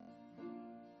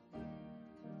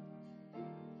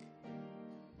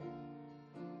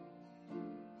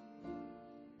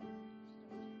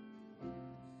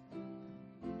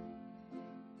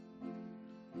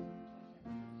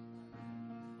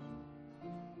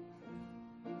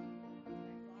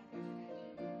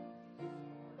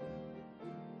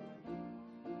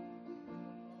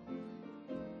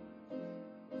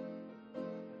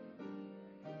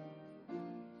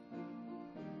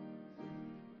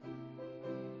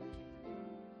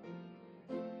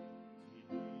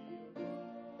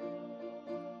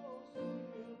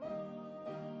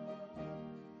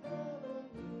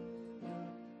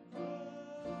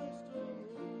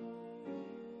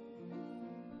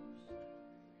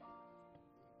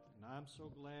I'm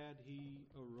so glad he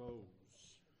arose.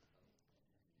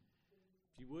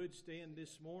 If you would stand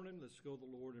this morning, let's go to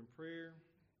the Lord in prayer.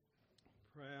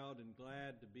 Proud and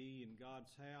glad to be in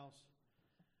God's house.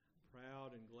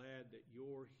 Proud and glad that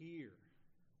you're here.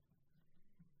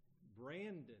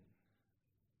 Brandon,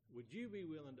 would you be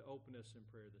willing to open us in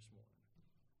prayer this morning?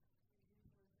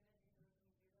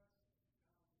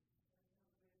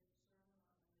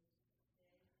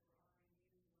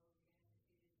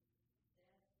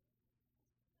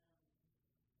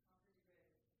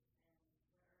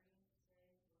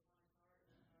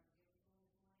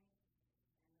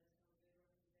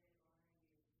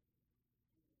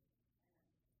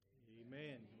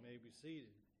 Amen. You may be seated.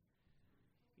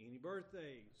 Any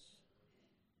birthdays?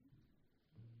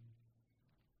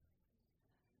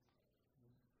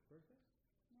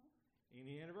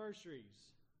 Any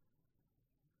anniversaries?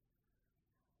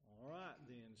 All right,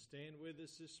 then. Stand with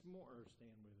us this morning.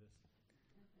 Stand with us.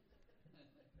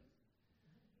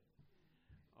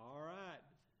 All right.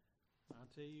 I'll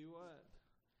tell you what.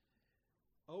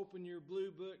 Open your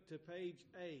blue book to page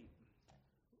 8.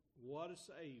 What a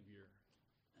Savior.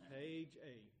 Page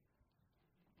 8.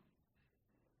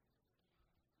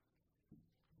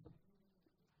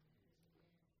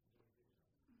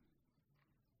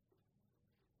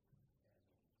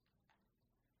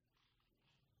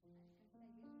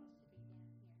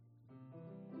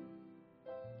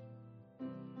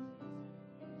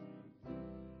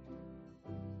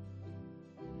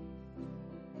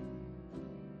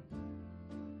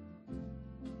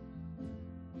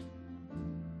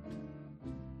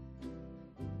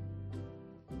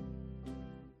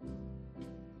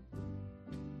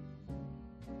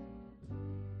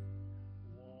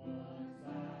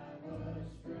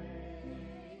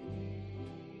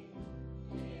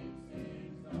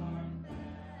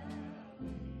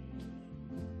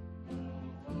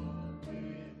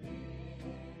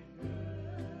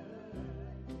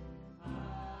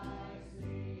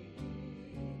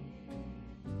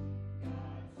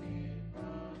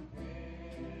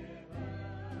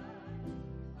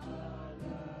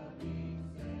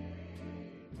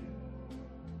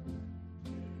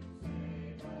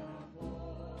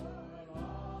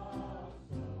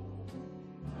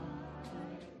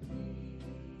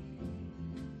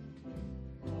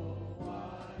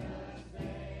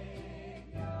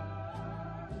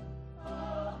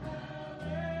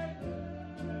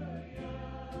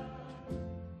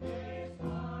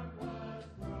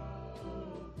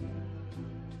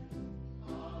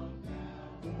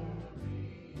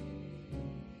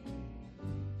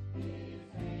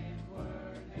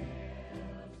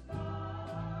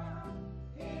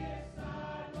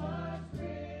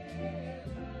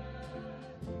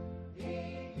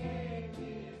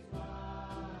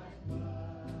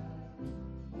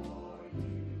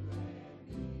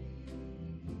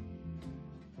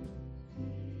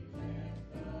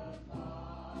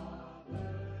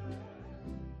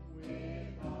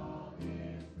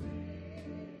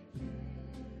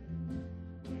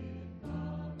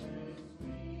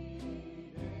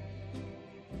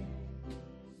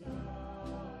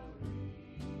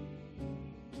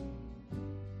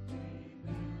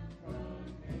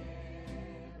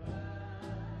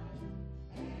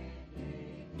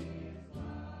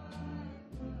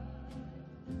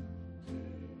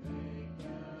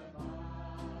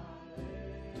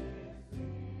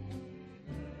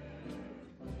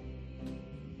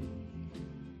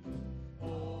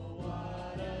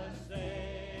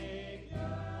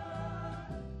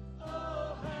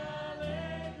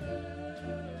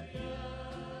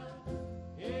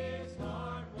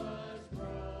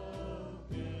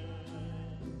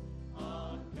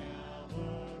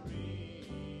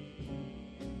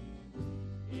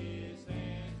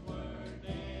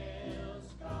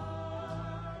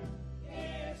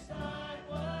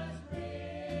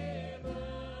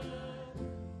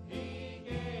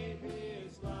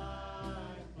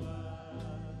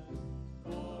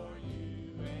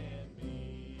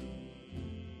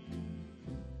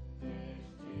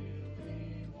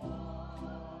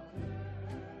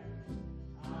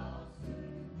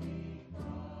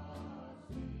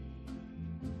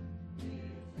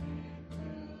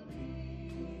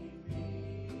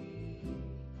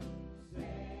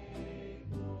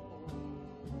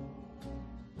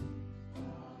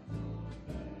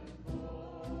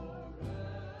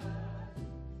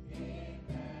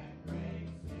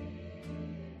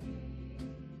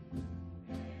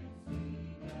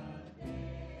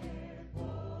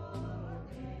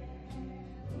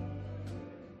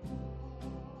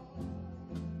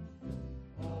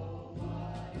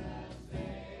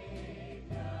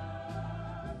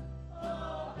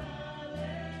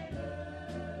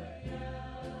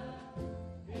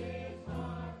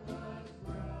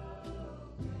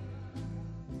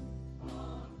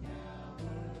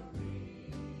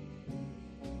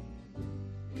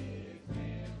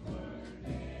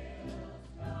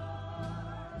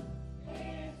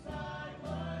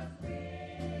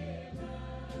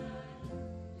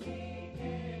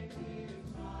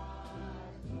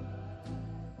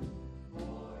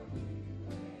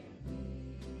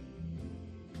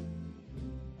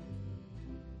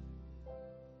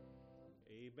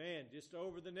 just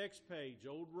over the next page,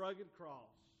 Old Rugged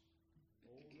Cross.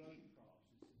 Old Rugged Cross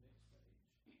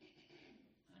is the next page.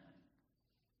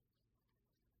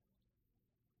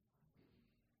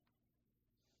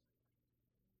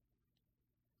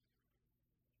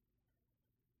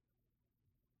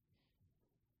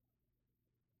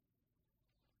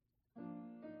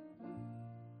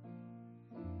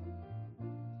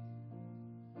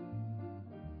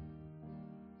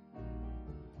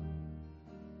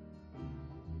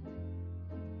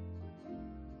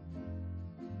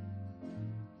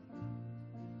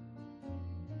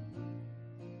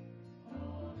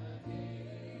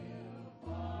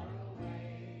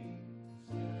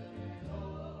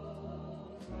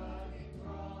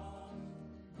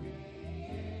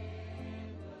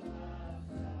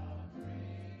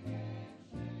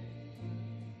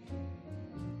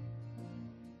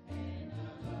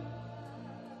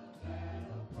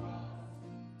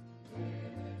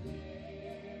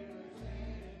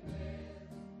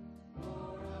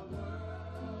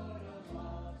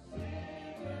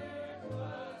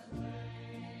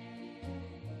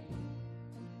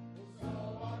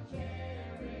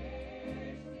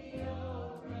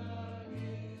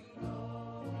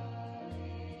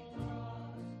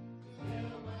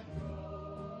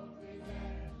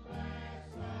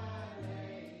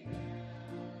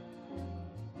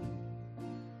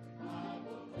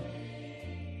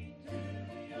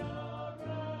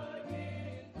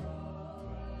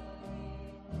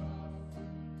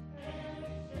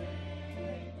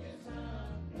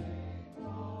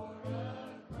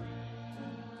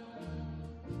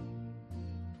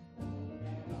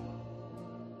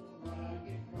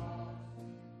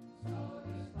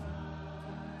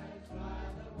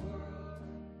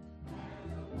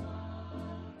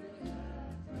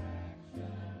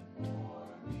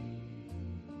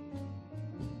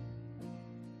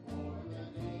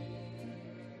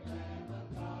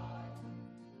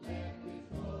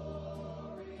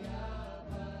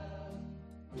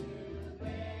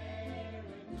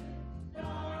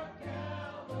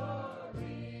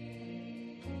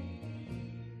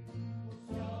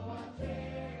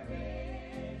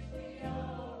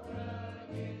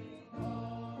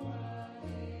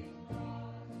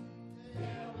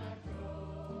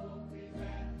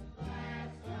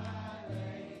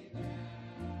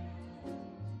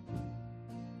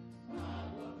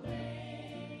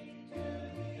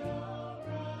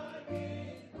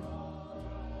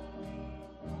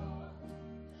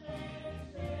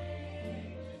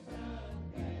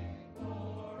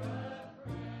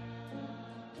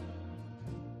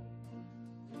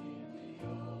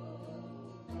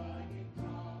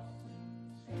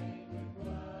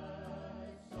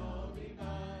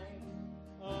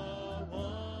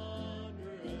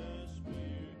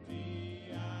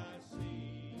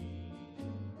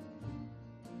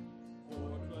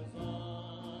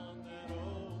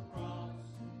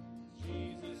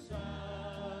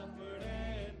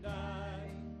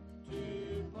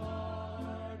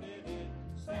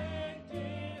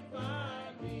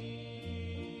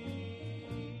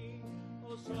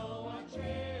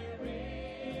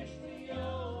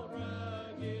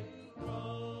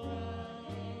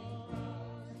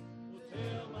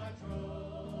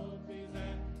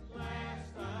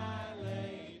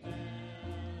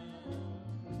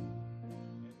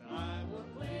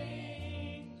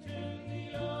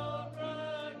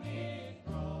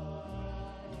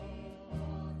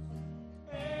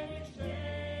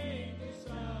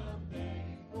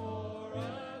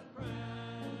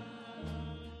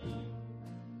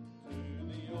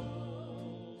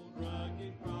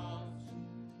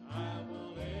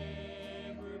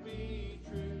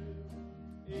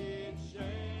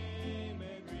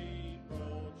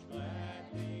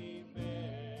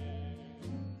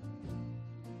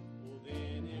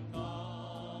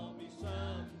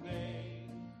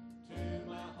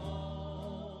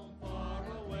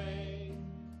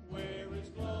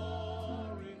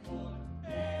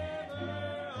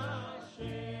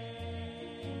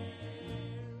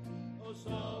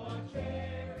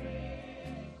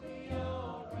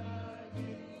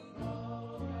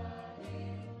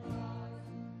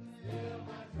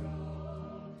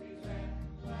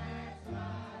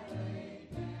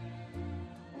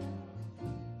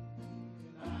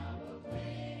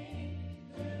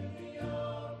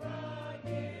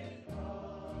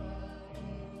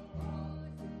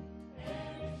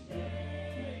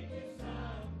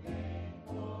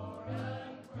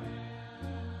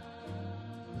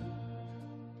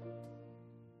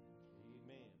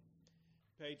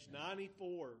 Page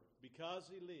 94, Because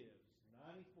He Lives,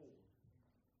 94.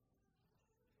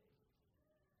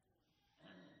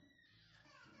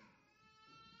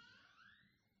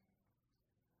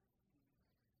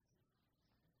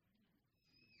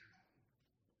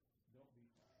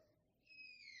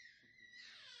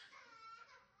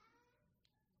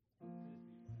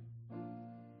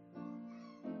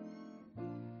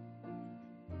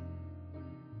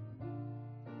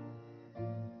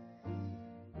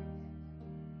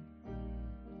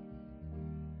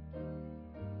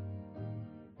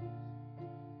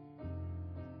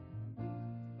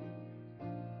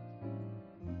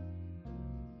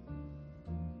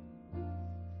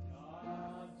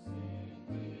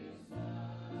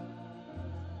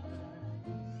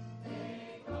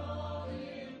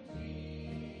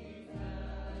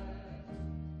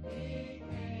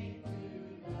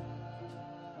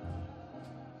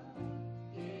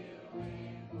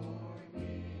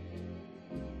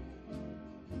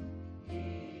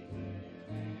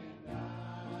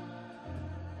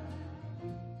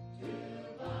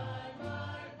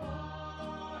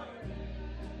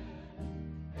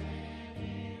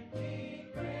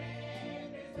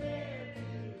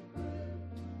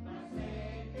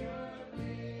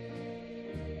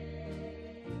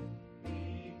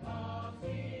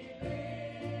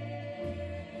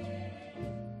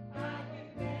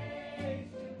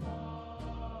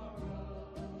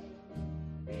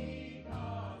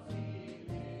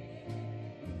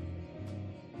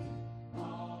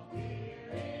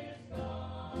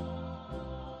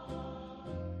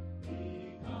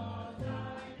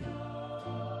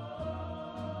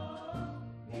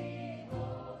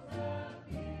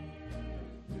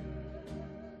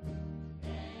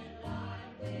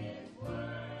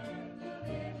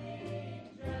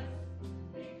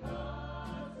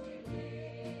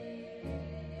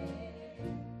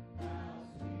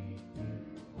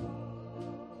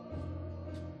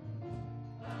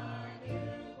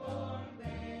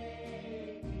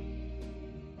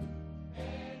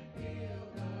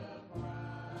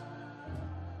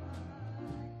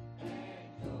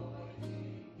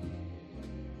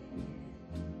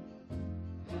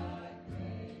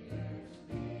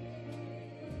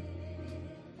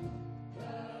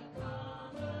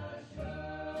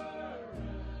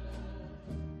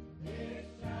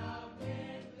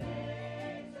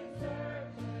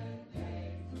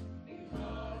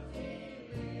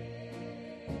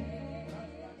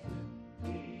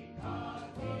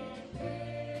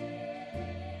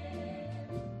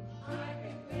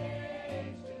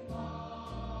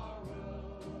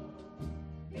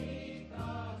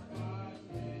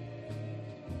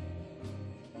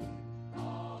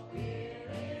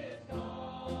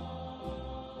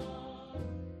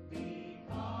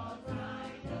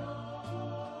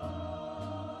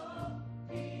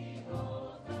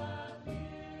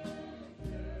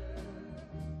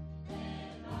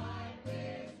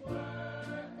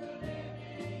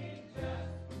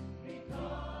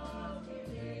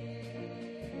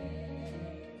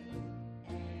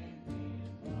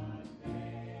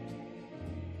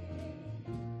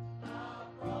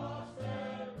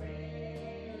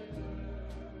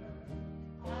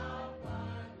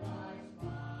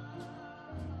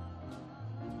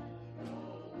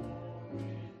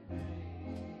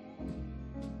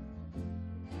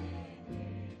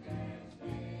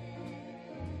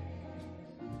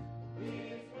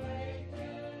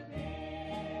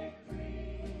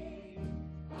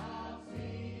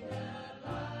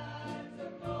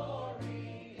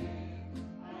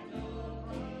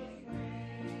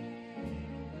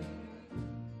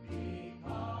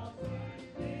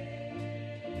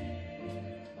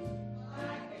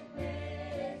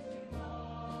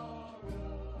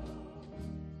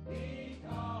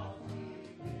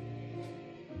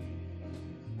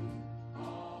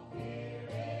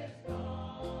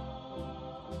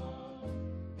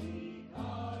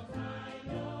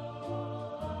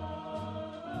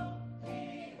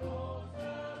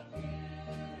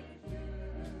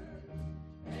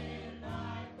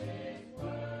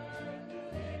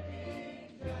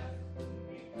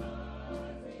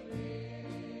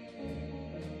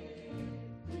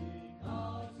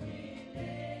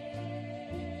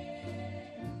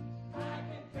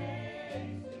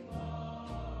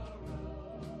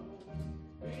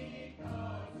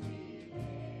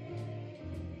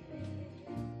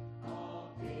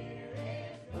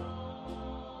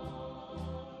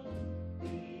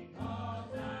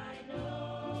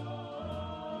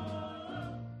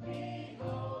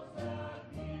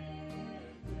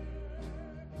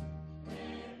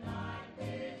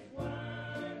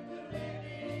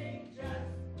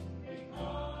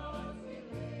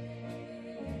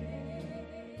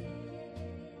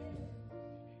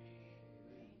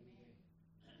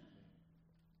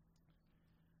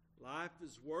 Life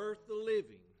is worth the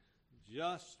living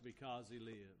just because He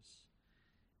lives.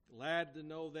 Glad to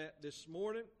know that this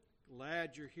morning.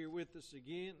 Glad you're here with us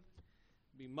again.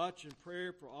 Be much in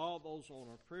prayer for all those on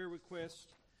our prayer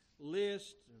request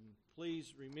list. And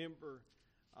please remember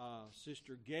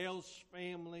Sister Gail's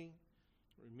family.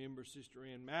 Remember Sister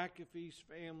Ann McAfee's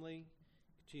family.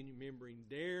 Continue remembering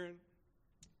Darren.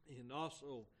 And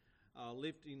also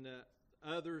lifting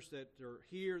others that are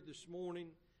here this morning.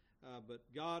 But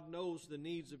God knows the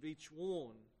needs of each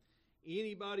one.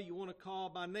 Anybody you want to call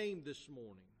by name this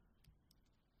morning?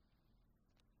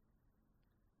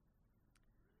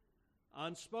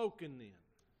 Unspoken then.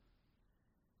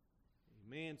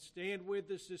 Amen. Stand with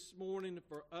us this morning if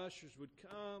our ushers would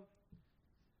come.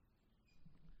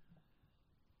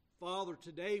 Father,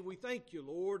 today we thank you,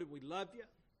 Lord, and we love you.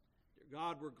 Dear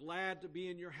God, we're glad to be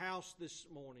in your house this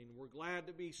morning. We're glad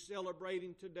to be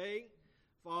celebrating today.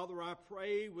 Father, I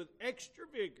pray with extra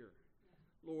vigor,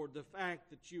 Lord, the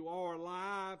fact that you are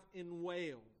alive and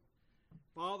well.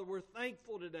 Father, we're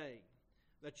thankful today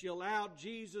that you allowed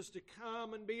Jesus to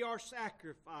come and be our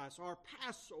sacrifice, our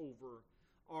Passover,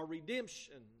 our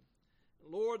redemption.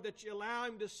 Lord, that you allow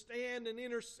Him to stand and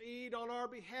intercede on our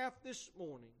behalf this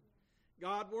morning.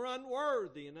 God, we're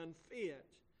unworthy and unfit,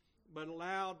 but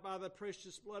allowed by the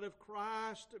precious blood of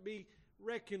Christ to be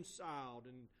reconciled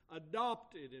and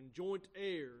adopted and joint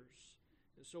heirs.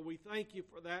 And so we thank you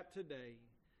for that today.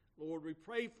 Lord, we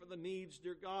pray for the needs,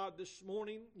 dear God, this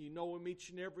morning. You know them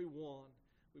each and every one.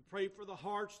 We pray for the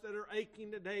hearts that are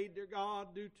aching today, dear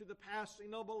God, due to the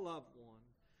passing of a loved one.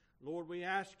 Lord, we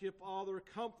ask you, Father,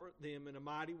 comfort them in a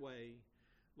mighty way.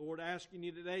 Lord, asking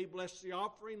you today, bless the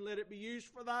offering, let it be used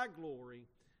for thy glory.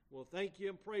 We'll thank you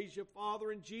and praise you,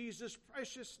 Father, in Jesus'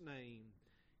 precious name.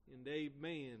 And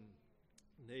amen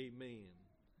and amen.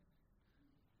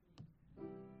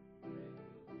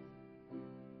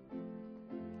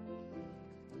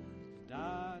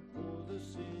 Died for the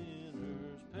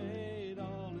sinners, paid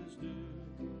all his due.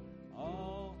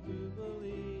 All who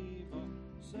believe are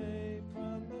saved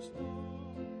from the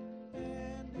storm,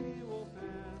 and he will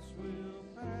pass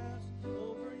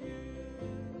over you.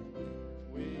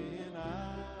 When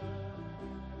I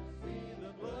see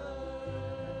the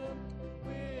blood,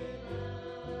 when I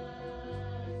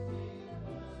see the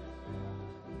blood,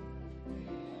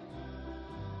 when I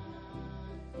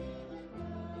see the blood,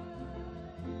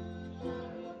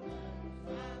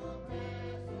 I will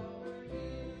pass over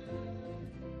you.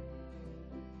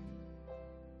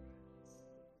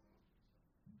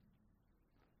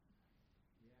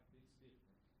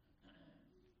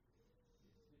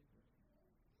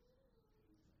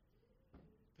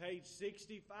 Page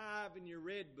 65 in your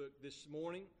red book this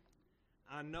morning.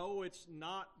 I know it's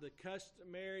not the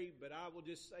customary, but I will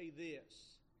just say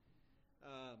this.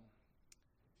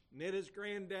 Netta's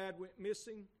granddad went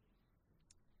missing.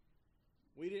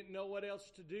 We didn't know what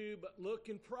else to do but look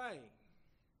and pray.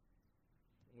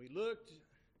 We looked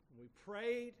and we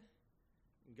prayed,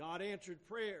 and God answered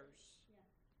prayers.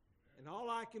 Yeah. And all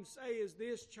I can say is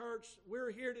this, church,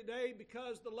 we're here today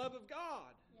because the love of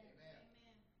God.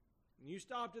 And you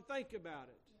stop to think about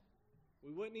it.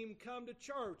 We wouldn't even come to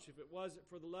church if it wasn't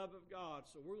for the love of God.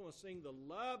 So we're going to sing the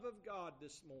love of God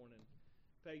this morning.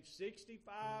 Page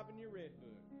 65 in your red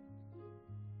book.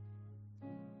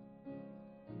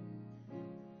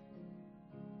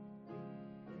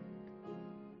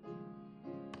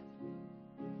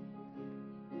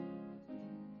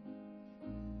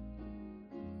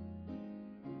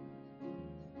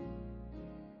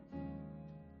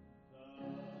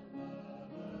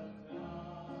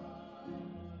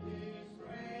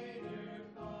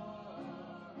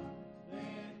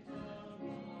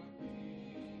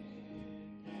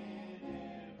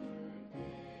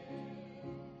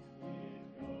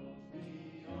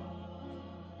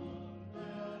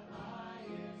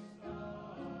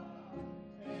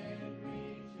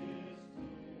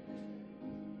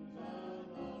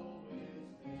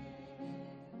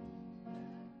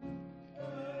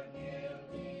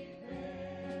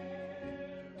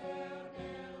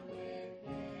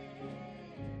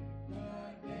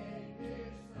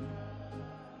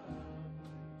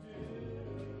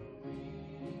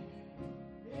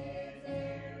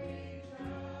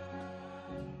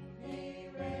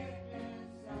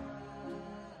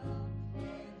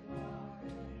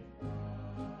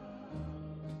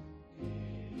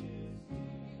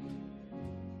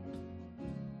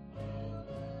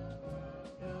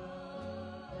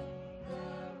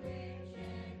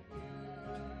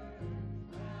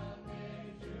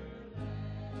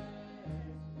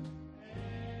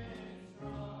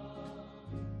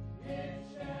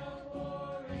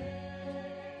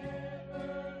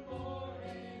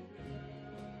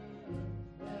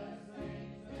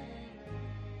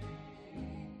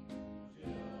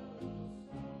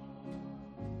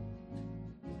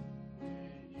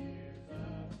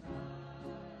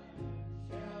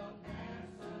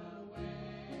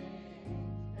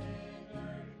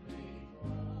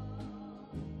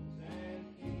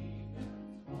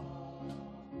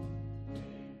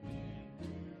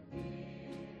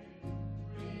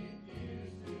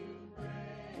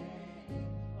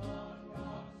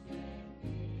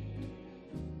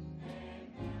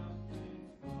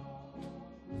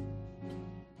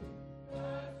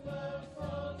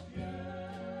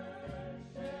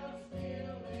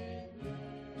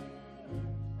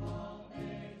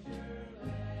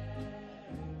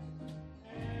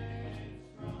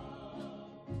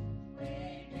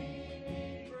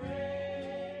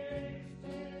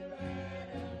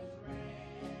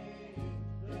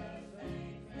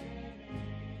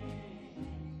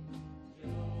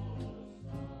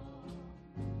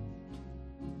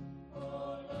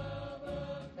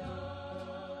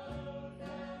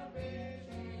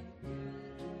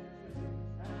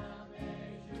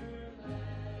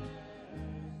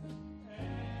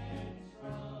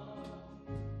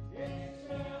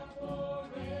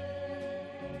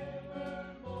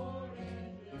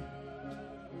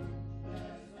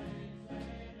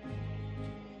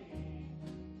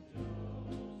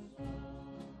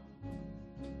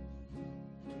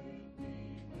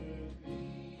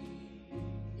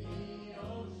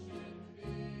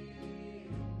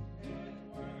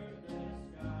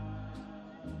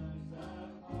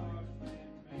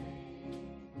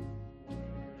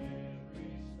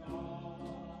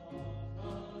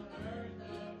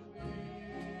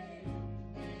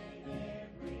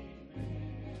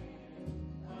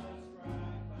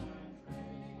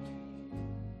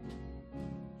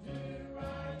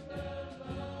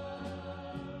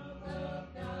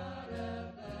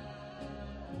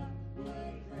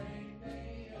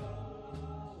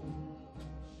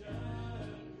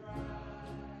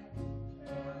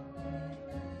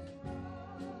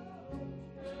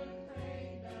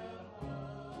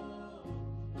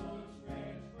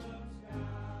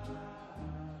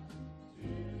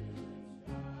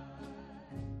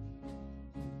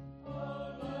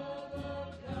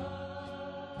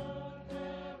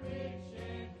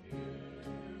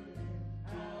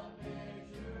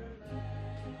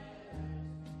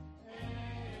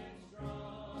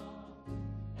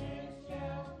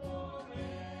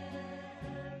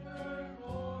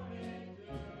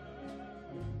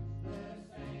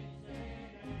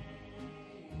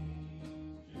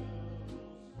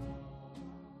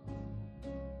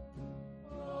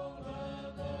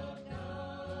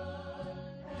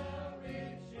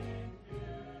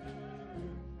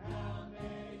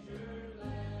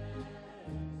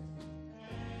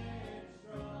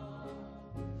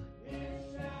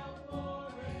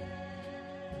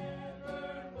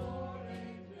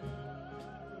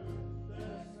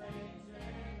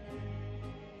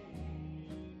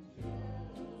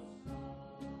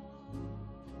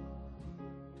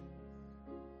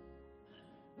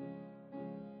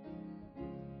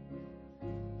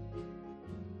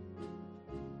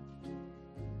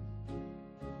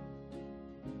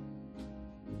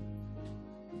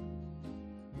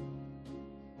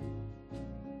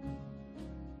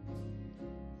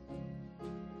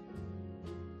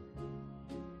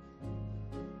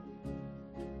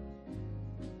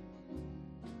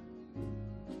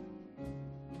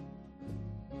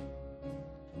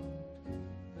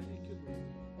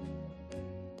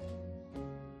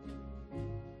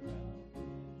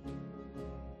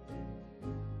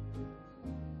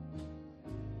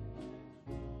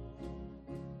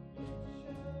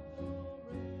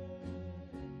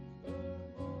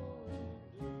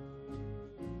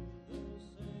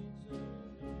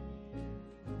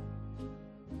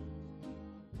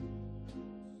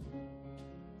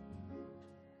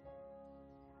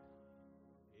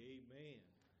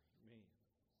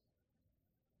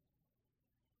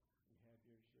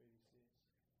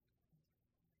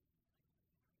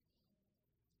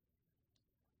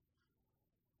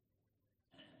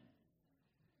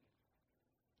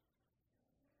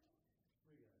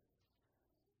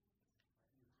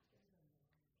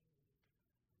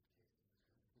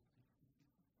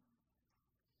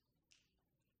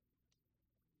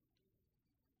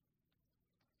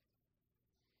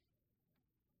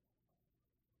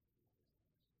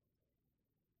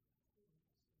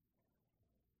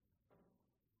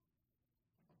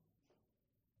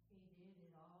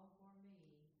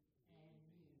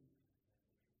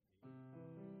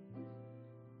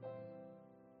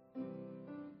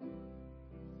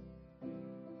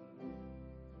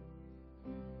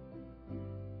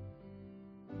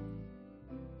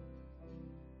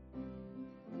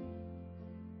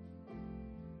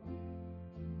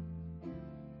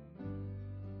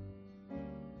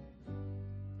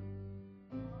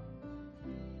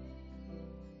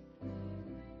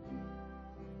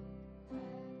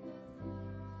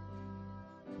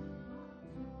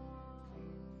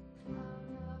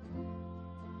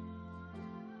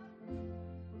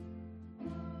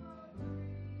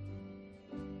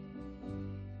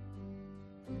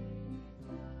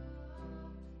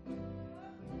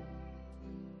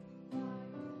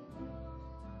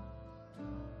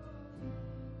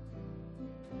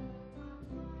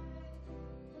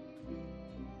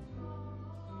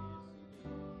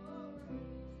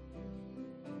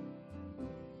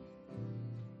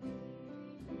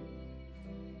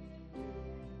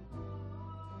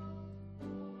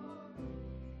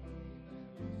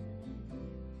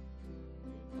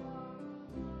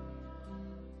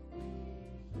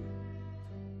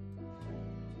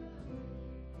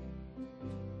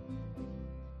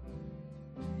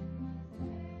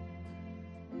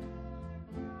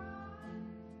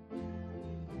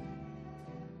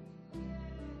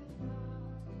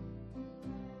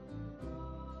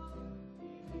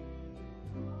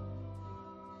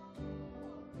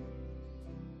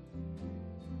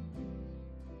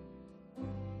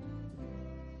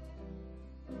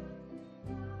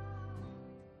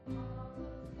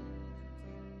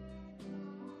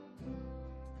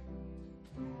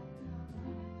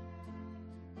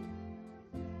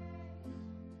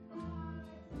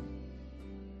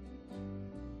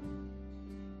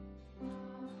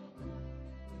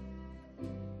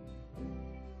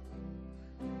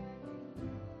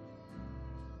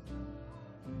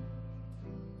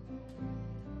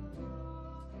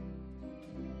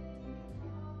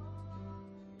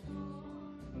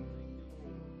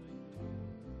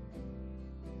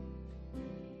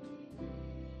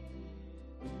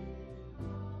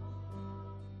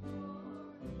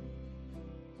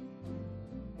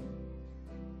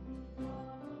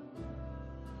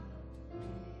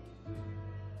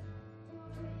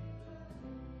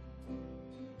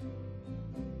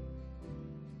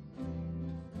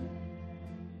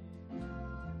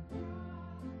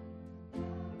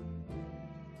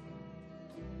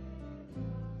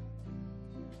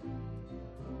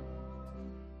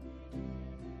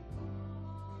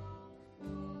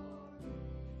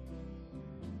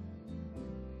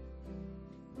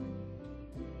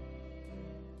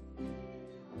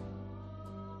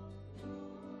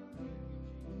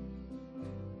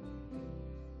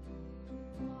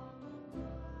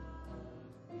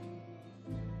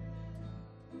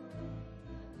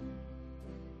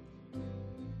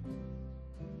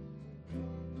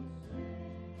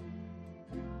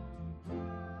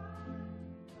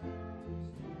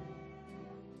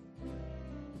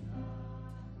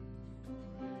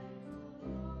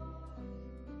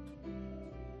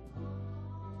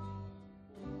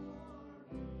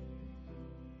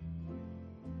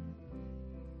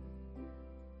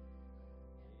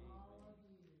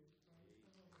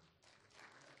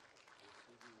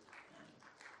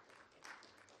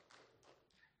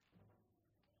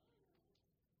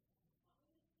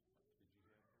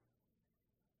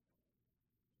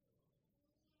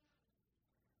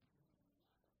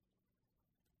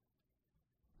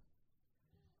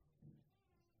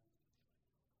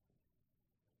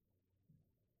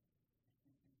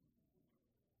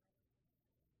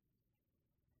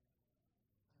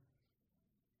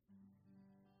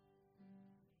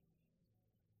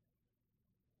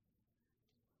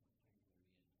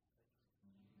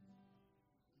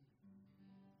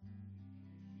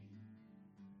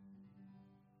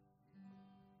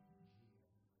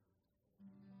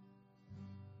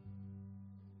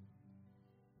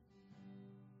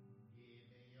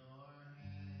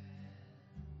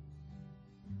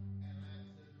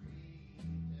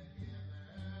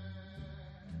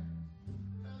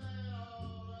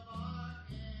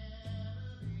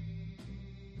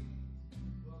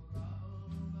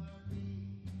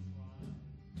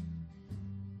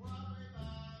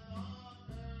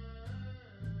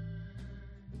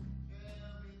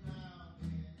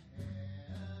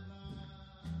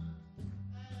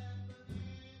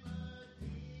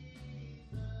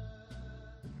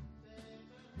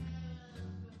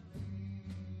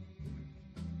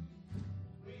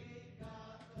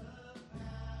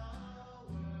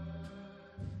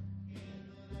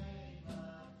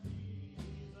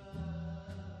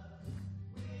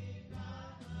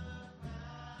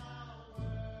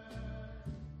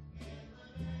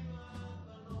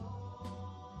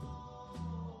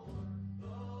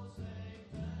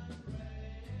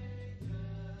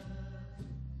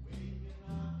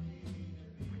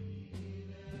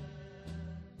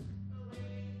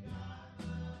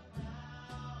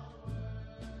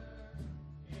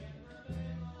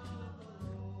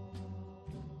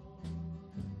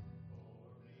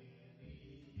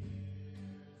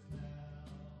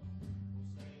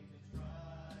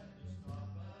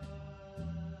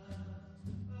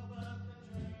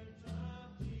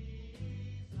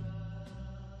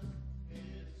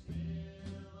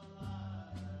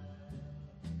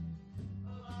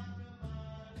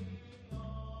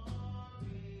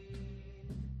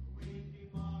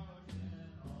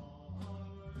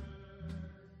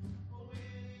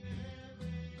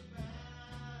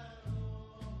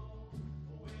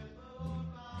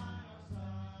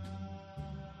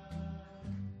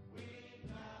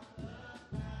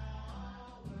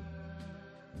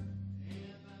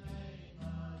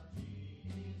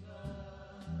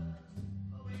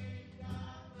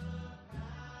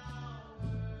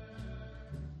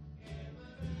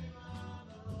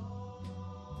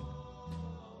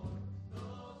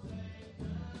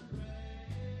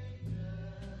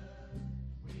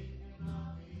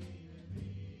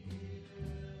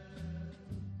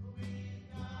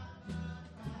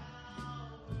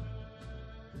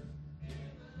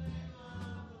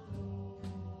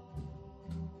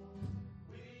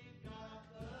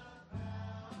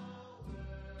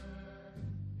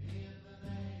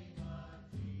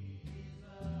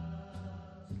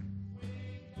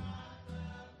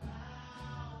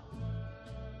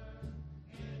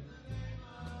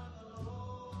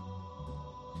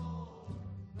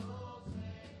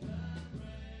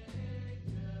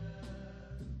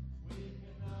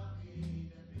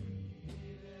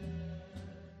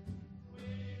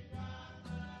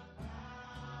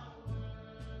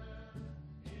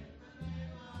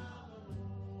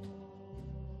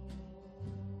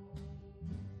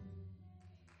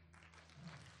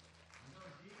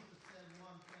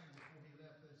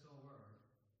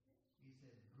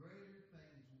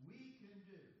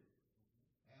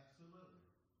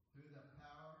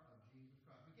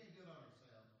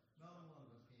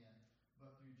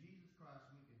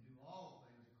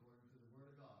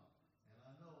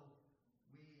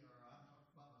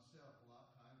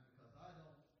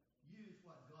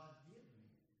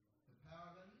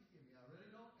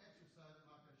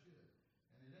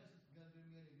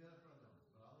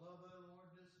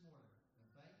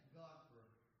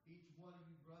 each one of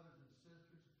you brothers and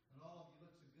sisters, and all of you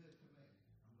look so good to me.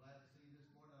 I'm glad to see you this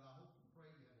morning, and I hope and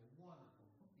pray you have a wonderful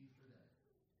Easter day.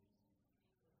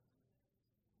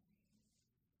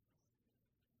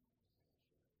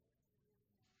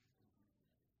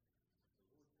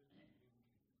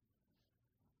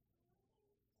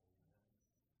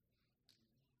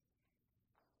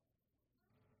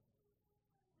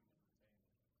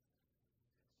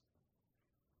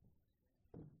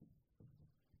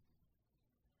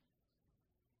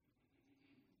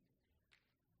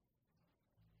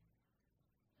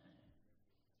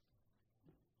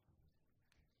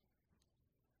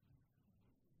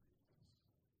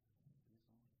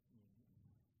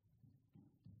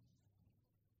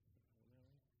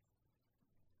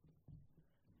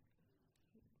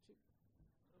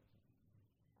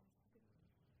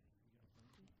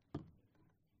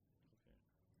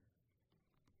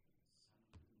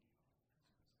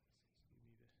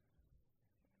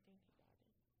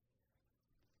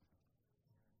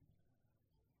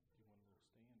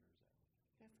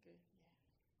 That's good, yeah.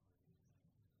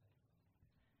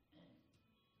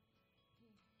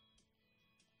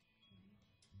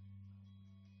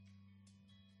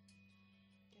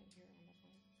 Can't hear on the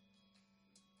phone.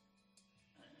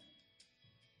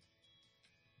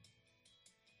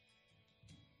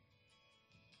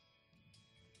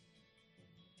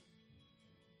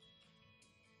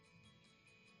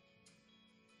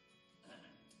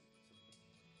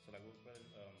 So like what Brother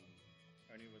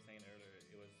Ernie was saying earlier,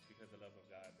 it was because of the love of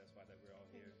God. That's why that we're all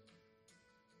here.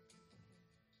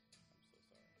 I'm so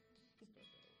sorry. Start that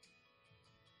over.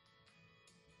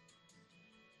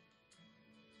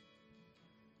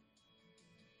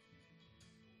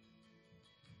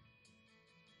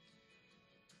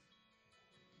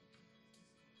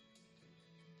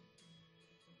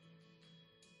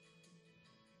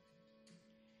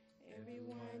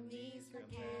 Everyone needs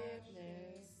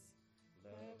forgiveness,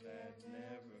 love that's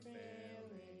never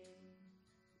failing.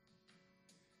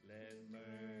 Let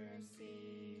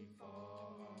mercy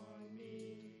fall on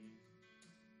me.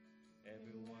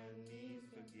 Everyone needs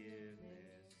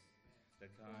forgiveness, the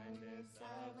kindness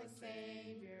of a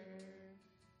Savior,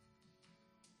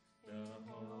 the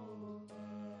hope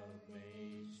of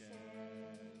nations.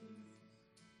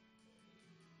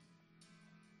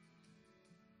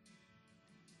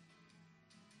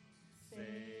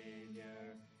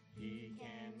 Savior, He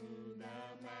can move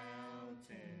the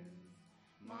mountains.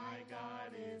 My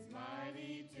God is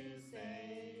mighty to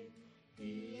save.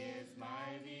 He is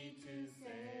mighty to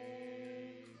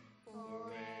save.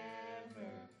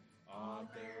 Forever,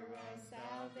 author of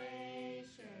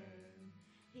salvation.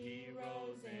 He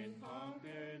rose and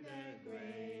conquered the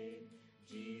grave.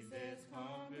 Jesus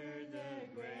conquered the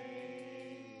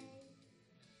grave.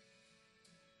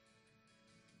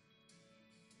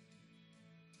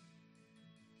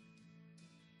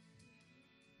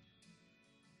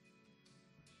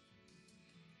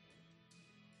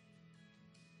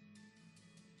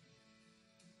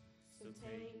 So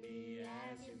take me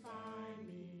as you find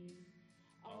me,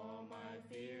 all my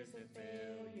fears and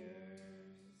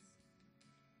failures.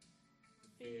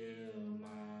 Fill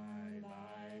my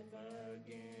life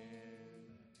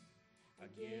again. I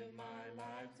give my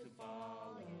life to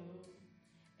follow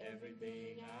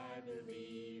everything I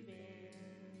believe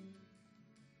in.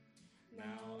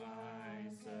 Now I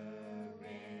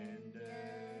surrender.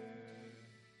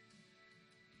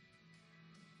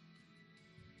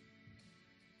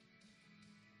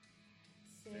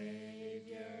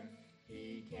 Savior,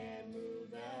 He can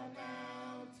move the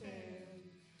mountain.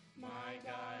 My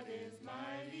God is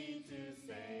mighty to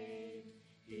save.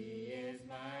 He is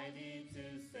mighty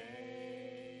to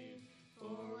save.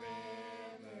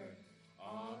 Forever,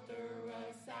 author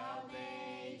of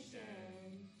salvation.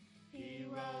 He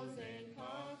rose and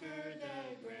conquered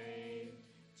the grave.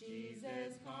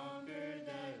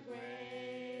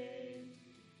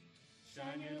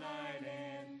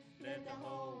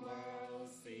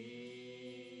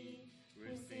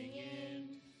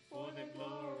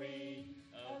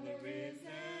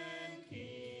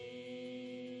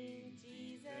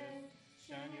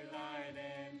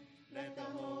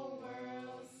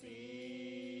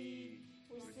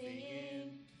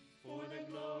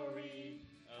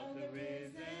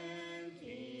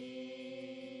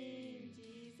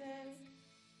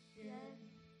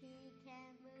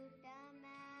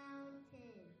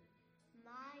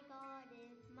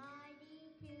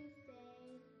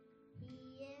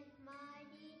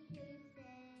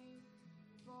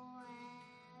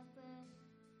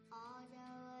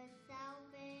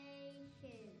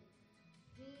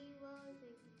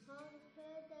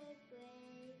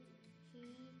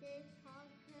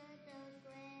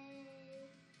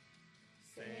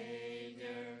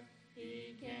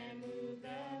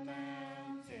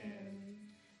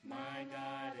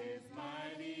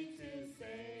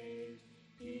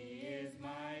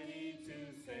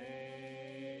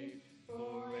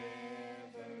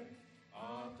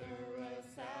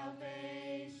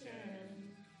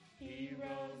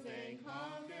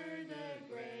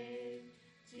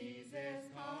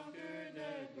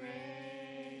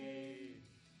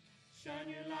 Shine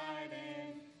your light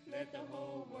and let the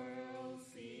whole world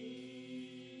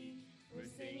see. We're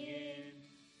singing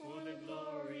for the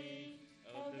glory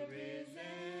of the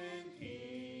risen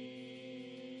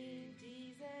King.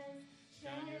 Jesus,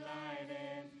 shine your light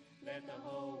and let the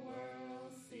whole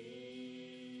world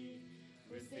see.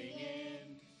 We're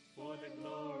singing for the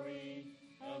glory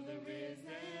of the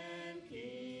risen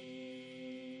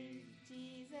King.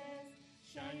 Jesus,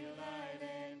 shine your light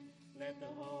and let the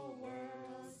whole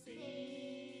world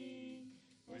see.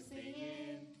 We're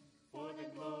singing for the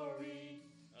glory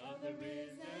of the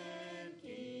risen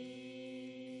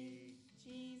King.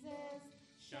 Jesus,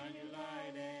 shine your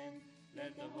light and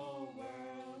let the whole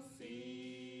world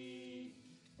see.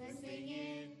 We're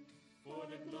singing for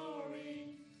the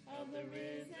glory of the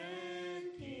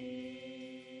risen King.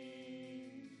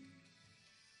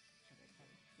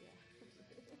 Yeah.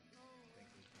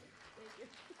 Thank you.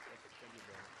 Thank you,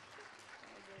 brother.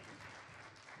 And then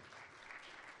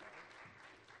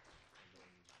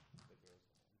the girls.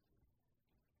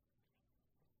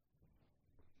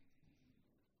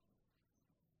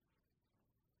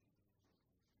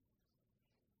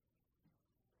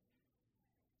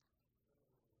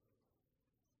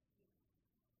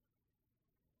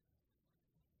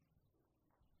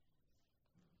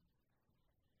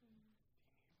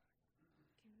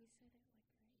 Can we set it like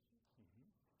right here? Mm-hmm.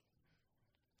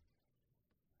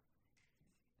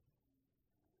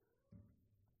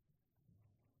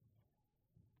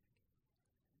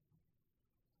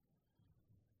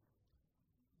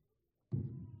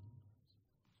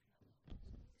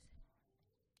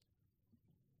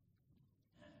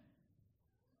 Hello.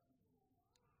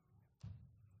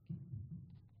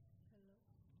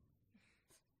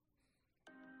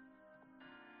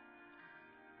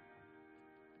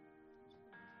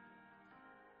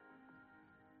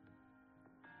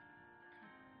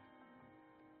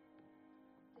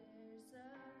 There's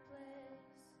a place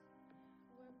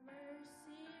where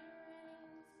mercy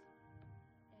reigns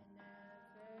and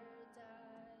never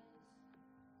dies.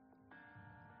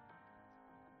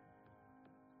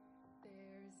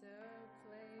 There's a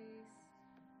place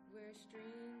where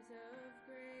streams of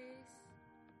grace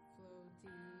flow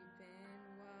deep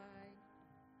and wide,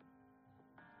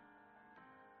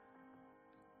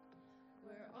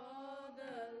 where all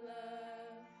the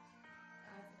love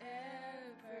I've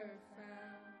ever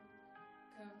found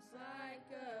comes like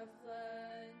a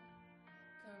flood,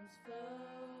 comes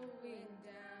flowing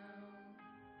down.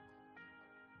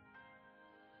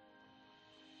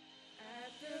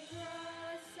 At the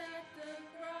cross,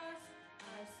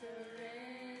 I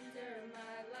surrender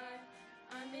my life.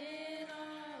 I'm in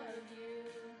all of you.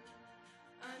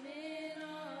 I'm in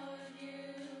all of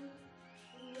you.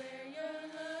 Where your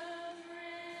love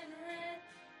ran red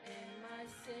and my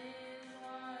sin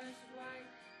washed white.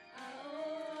 I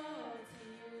owe all to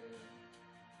you.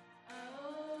 I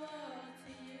owe all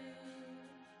to you,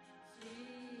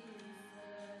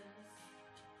 Jesus.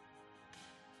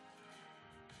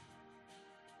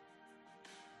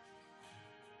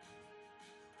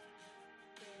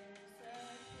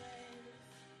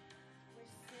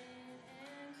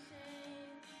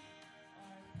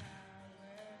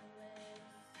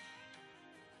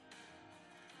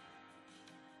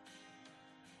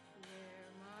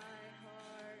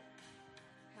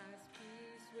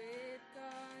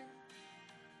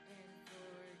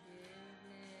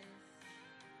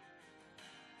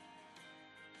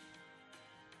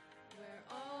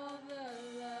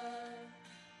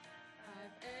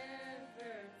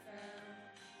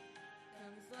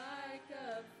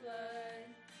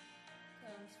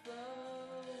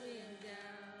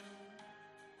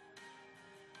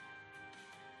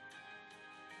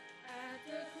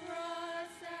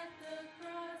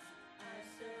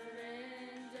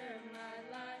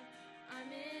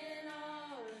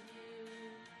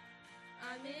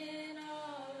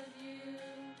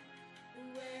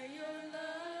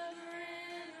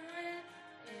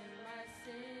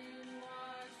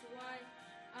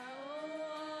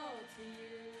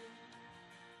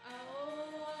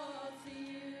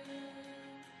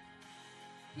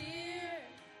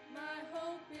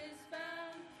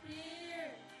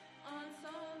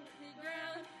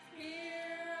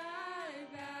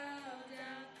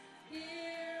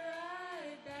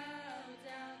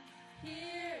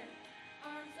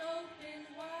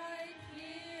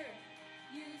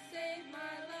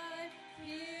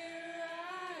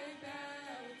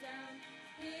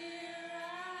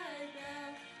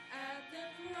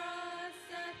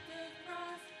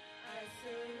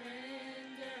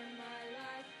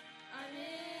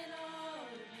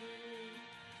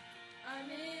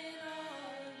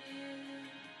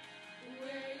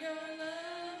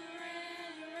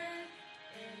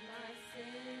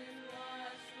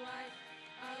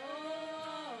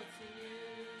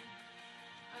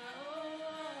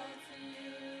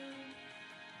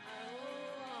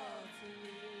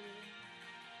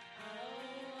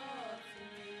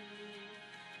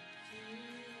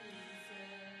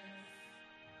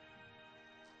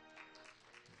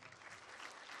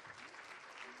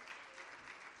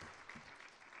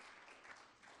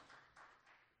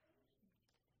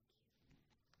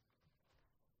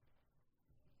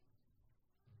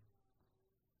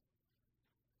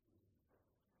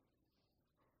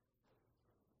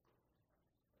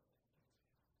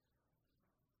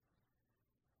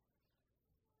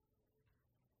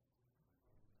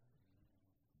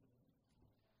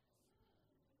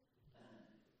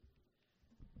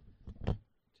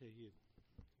 you.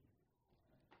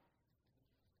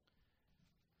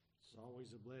 It's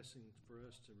always a blessing for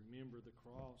us to remember the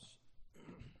cross,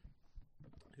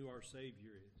 who our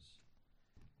Savior is.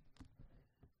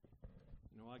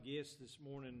 You know, I guess this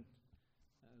morning,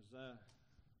 as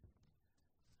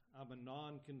I'm a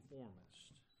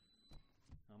nonconformist,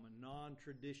 I'm a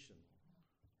non-traditional.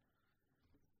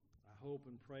 I hope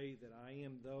and pray that I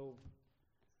am, though,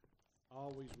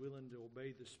 always willing to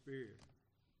obey the Spirit.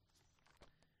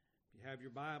 If you have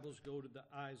your Bibles, go to the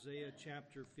Isaiah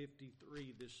chapter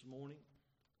 53 this morning.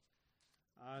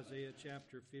 Isaiah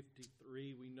chapter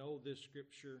 53. We know this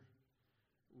scripture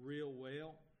real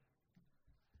well.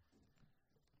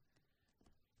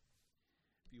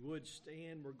 If you would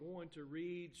stand, we're going to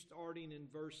read starting in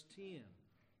verse 10.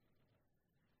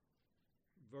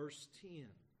 Verse 10.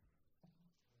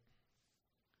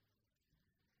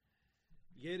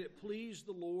 Yet it pleased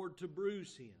the Lord to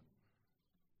bruise him.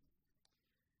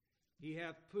 He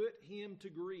hath put him to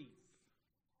grief.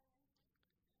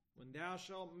 When thou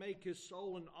shalt make his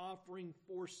soul an offering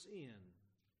for sin,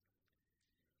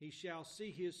 he shall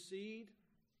see his seed,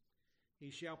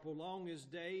 he shall prolong his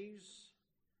days,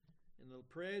 and the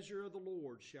pleasure of the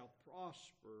Lord shall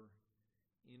prosper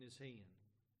in his hand.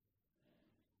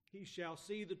 He shall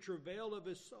see the travail of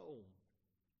his soul,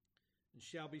 and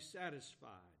shall be satisfied.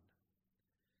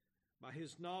 By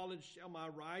his knowledge shall my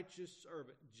righteous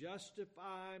servant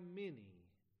justify many,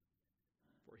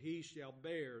 for he shall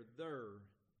bear their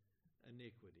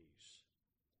iniquities.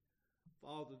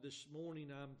 Father, this morning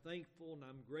I'm thankful and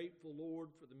I'm grateful, Lord,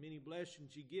 for the many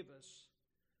blessings you give us.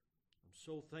 I'm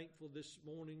so thankful this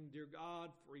morning, dear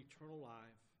God, for eternal life,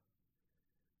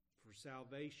 for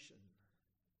salvation,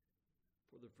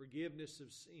 for the forgiveness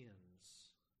of sins.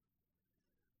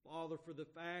 Father, for the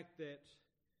fact that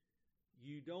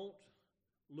you don't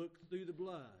look through the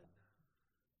blood.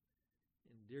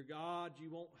 And dear God, you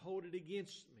won't hold it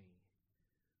against me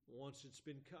once it's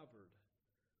been covered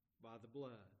by the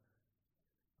blood.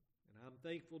 And I'm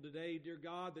thankful today, dear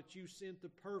God, that you sent the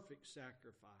perfect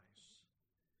sacrifice.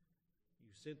 You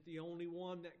sent the only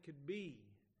one that could be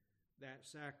that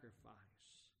sacrifice.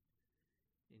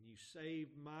 And you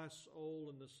saved my soul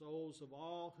and the souls of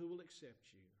all who will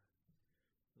accept you.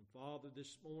 And Father,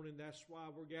 this morning, that's why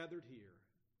we're gathered here.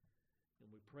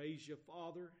 And we praise you,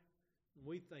 Father, and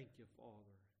we thank you, Father.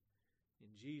 In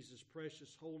Jesus'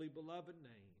 precious, holy, beloved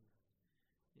name.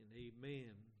 And amen.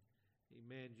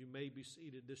 Amen. You may be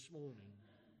seated this morning.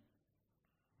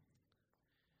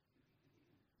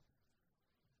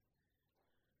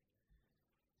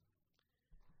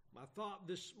 My thought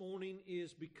this morning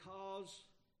is because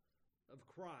of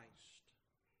Christ.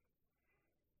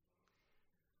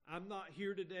 I'm not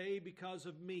here today because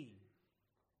of me.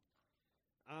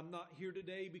 I'm not here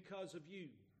today because of you.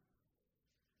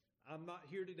 I'm not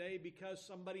here today because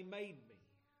somebody made me.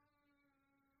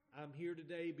 I'm here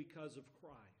today because of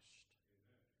Christ.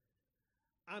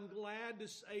 I'm glad to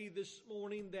say this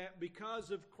morning that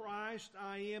because of Christ,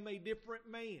 I am a different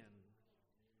man.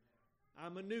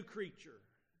 I'm a new creature.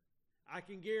 I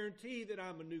can guarantee that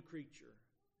I'm a new creature.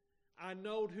 I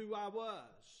knowed who I was.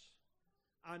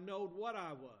 I knowed what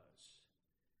I was.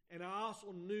 And I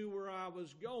also knew where I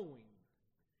was going.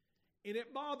 And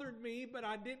it bothered me, but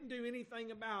I didn't do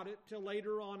anything about it till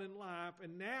later on in life.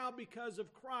 And now, because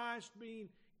of Christ being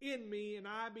in me and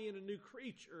I being a new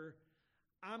creature,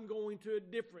 I'm going to a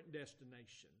different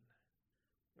destination.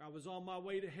 I was on my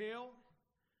way to hell.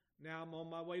 Now I'm on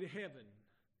my way to heaven.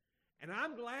 And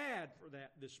I'm glad for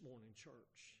that this morning, church.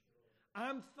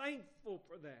 I'm thankful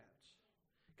for that.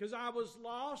 Because I was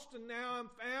lost and now I'm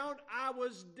found. I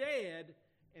was dead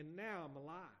and now I'm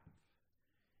alive.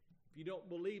 If you don't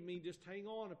believe me, just hang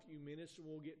on a few minutes and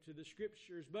we'll get to the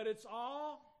scriptures. But it's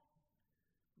all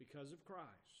because of Christ.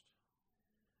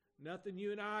 Nothing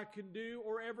you and I can do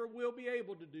or ever will be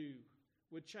able to do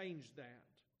would change that.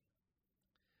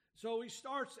 So he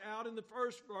starts out in the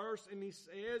first verse and he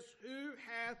says, "Who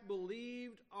hath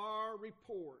believed our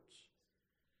reports?"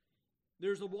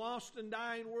 There's a lost and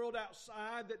dying world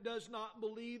outside that does not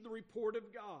believe the report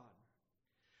of God.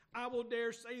 I will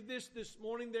dare say this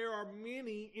morning, there are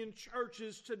many in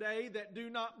churches today that do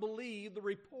not believe the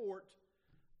report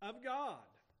of God.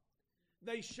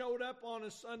 They showed up on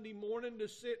a Sunday morning to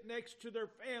sit next to their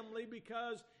family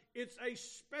because it's a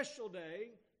special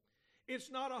day.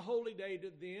 It's not a holy day to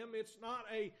them. It's not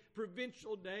a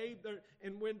provincial day.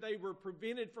 And when they were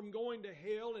prevented from going to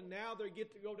hell and now they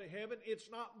get to go to heaven, it's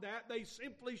not that. They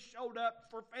simply showed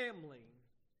up for family.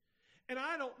 And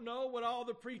I don't know what all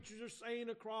the preachers are saying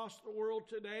across the world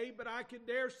today, but I can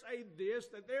dare say this,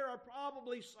 that there are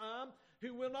probably some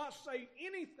who will not say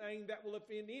anything that will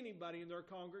offend anybody in their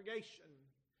congregation.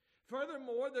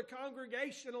 Furthermore, the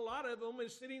congregation, a lot of them,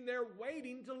 is sitting there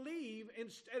waiting to leave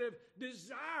instead of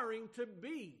desiring to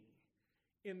be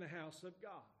in the house of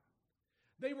God.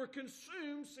 They were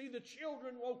consumed. See, the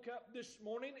children woke up this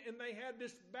morning and they had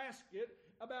this basket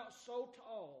about so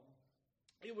tall.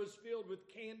 It was filled with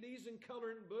candies and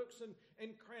coloring books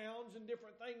and crowns and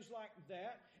different things like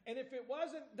that. And if it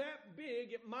wasn't that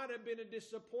big, it might have been a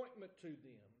disappointment to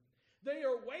them. They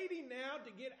are waiting now to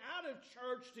get out of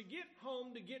church, to get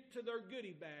home, to get to their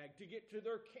goodie bag, to get to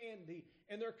their candy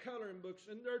and their coloring books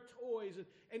and their toys.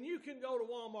 And you can go to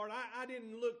Walmart. I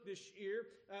didn't look this year,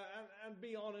 I'll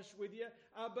be honest with you.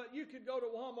 But you could go to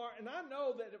Walmart, and I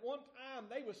know that at one time,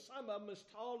 some of them as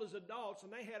tall as adults,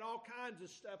 and they had all kinds of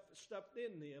stuff stuffed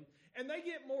in them. And they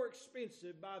get more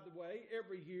expensive, by the way,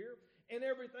 every year and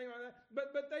everything like that.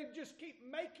 But they just keep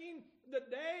making the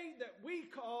day that we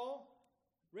call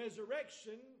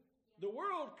resurrection, the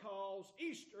world calls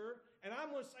Easter, and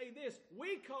I'm going to say this,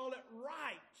 we call it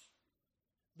right.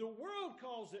 The world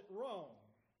calls it wrong.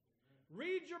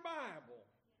 Read your Bible.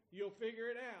 You'll figure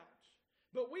it out.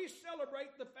 But we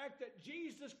celebrate the fact that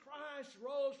Jesus Christ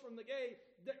rose from the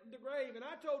grave. And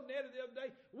I told Netta the other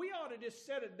day, we ought to just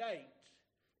set a date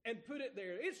and put it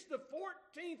there. It's the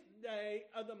 14th day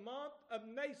of the month of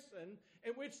Nisan,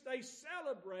 in which they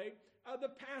celebrate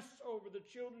the Passover, the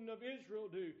children of Israel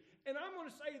do. And I'm going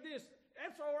to say this,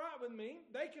 that's all right with me.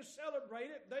 They can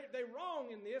celebrate it. They're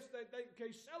wrong in this. They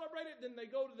celebrate it, then they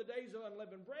go to the days of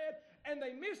unleavened bread, and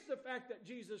they miss the fact that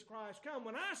Jesus Christ come.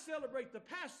 When I celebrate the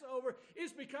Passover,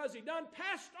 it's because He done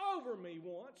passed over me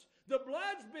once. The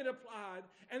blood's been applied,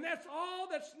 and that's all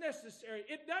that's necessary.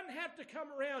 It doesn't have to come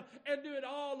around and do it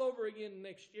all over again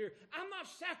next year. I'm not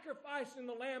sacrificing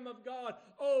the Lamb of God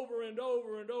over and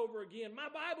over and over again.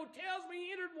 My Bible tells me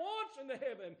He entered once into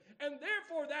heaven, and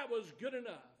therefore that was good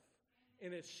enough.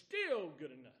 And it's still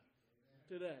good enough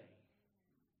today.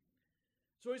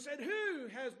 So he said, who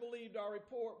has believed our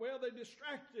report? Well, they're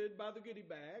distracted by the goodie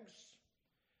bags.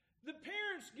 The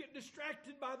parents get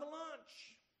distracted by the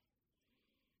lunch.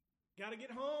 Got to get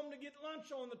home to get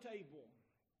lunch on the table.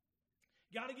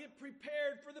 Got to get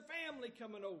prepared for the family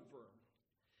coming over.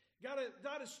 Got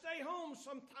to stay home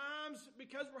sometimes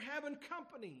because we're having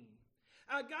company.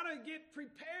 I got to get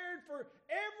prepared for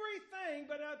everything,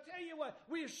 but I'll tell you what,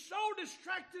 we are so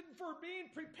distracted for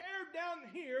being prepared down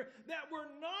here that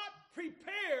we're not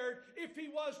prepared if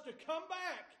He was to come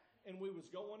back and we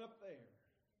was going up there.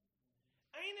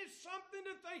 Ain't it something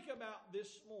to think about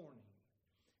this morning?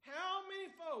 How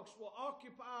many folks will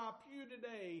occupy a pew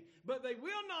today, but they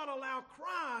will not allow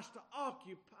Christ to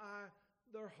occupy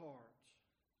their heart?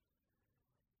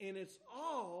 And it's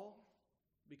all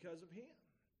because of Him.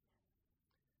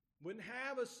 Wouldn't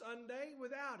have a Sunday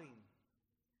without Him.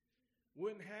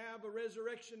 Wouldn't have a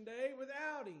resurrection day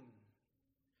without Him.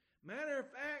 Matter of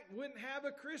fact, wouldn't have a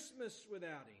Christmas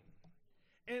without Him.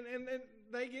 And then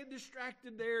they get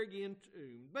distracted there again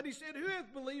too. But he said, who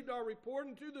hath believed our report,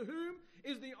 and to the whom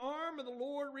is the arm of the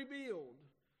Lord revealed?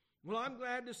 Well, I'm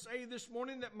glad to say this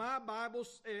morning that my Bible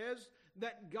says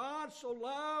that God so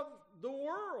loved the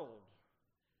world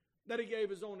that He gave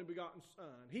His only begotten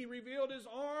Son. He revealed His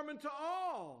arm unto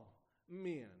all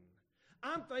men.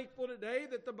 I'm thankful today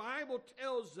that the Bible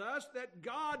tells us that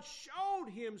God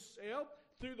showed Himself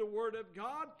through the Word of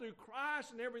God, through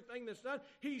Christ and everything that's done.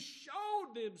 He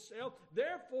showed Himself.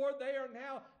 Therefore, they are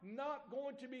now not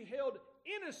going to be held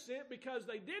innocent because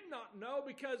they did not know,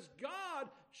 because God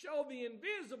showed the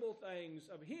invisible things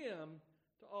of Him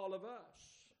to all of us.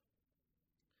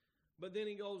 But then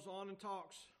he goes on and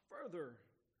talks further.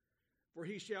 For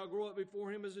he shall grow up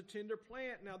before him as a tender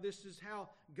plant. Now this is how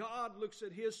God looks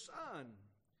at His Son.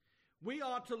 We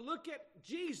ought to look at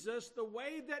Jesus the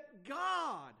way that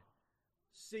God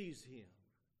sees Him.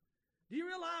 Do you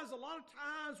realize a lot of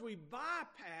times we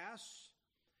bypass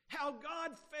how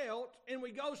God felt and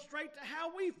we go straight to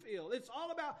how we feel? It's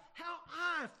all about how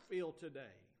I feel today.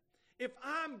 If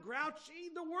I'm grouchy,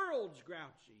 the world's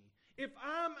grouchy. If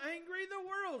I'm angry, the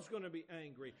world's going to be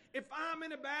angry. If I'm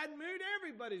in a bad mood,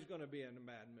 everybody's going to be in a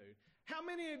bad mood. How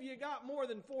many of you got more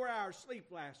than 4 hours sleep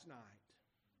last night?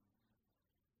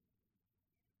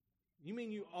 You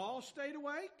mean you all stayed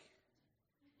awake?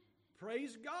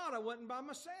 Praise God, I wasn't by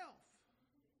myself.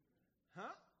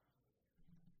 Huh?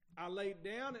 I laid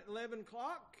down at 11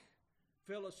 o'clock,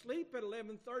 fell asleep at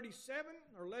 11:37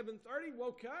 or 11:30,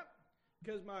 woke up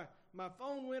because my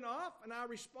phone went off, and I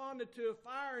responded to a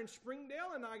fire in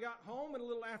Springdale, and I got home at a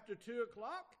little after 2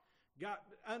 o'clock,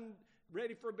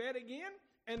 ready for bed again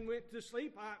and went to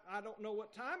sleep. I don't know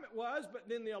what time it was, but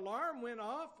then the alarm went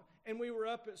off and we were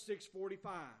up at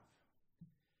 6:45.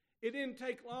 It didn't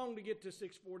take long to get to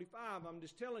 6:45. I'm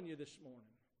just telling you this morning.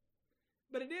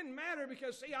 But it didn't matter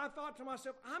because, see, I thought to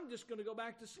myself, I'm just going to go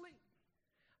back to sleep.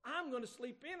 I'm going to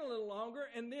sleep in a little longer,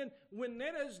 and then when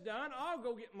Netta's done, I'll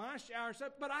go get my shower and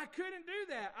stuff. But I couldn't do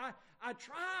that. I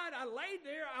tried. I laid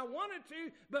there. I wanted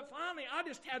to, but finally I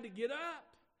just had to get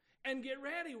up and get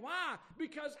ready. Why?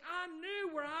 Because I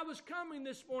knew where I was coming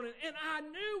this morning, and I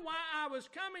knew why I was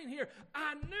coming here.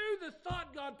 I knew the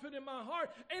thought God put in my heart,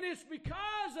 and it's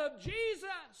because of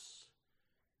Jesus,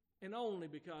 and only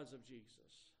because of Jesus.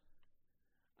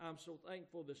 I'm so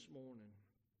thankful this morning.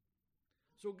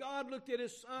 So God looked at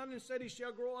his son and said, he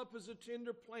shall grow up as a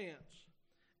tender plant,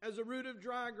 as a root of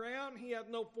dry ground. He hath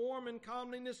no form and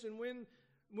comeliness, and when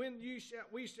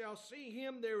we shall see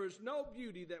him, there is no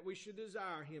beauty that we should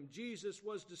desire him. Jesus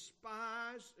was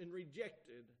despised and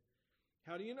rejected.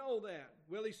 How do you know that?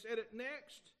 Well, he said it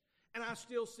next, and I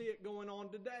still see it going on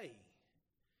today.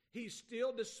 He's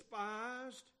still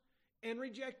despised and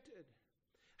rejected.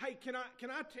 Hey, can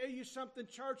I tell you something,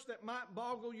 church, that might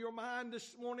boggle your mind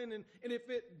this morning? And if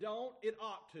it don't, it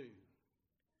ought to.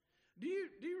 Do you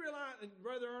realize,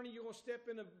 Brother Ernie, you're going to step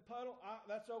in a puddle?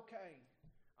 That's okay.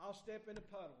 I'll step in a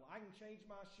puddle. I can change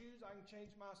my shoes. I can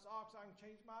change my socks. I can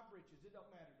change my breeches. It don't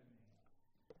matter to me.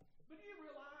 But do you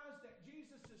realize that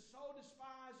Jesus is so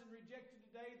despised and rejected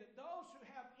today that those who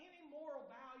have any moral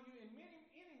value and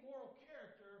any moral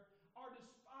character are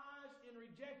despised and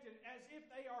rejected as if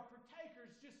they are partakers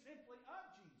just simply of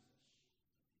Jesus.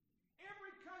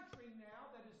 Every country now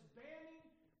that is banning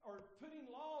or putting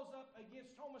laws up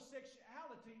against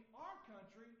homosexuality, our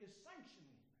country is sanctioning.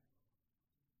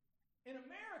 In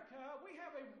America, we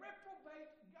have a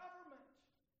reprobate government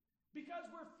because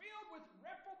we're filled with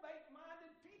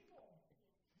reprobate-minded people.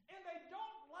 And they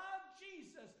don't love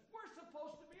Jesus. We're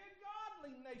supposed to be a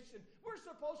godly nation. We're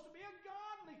supposed to be a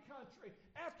godly country.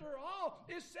 After all,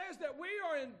 it says that we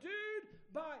are endued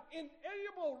by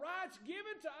inalienable rights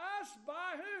given to us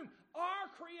by whom?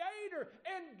 Our Creator.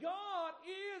 And God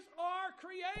is our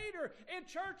Creator. And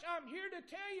church, I'm here to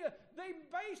tell you, they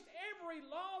based every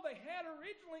law they had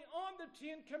originally on the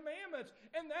Ten Commandments.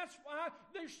 And that's why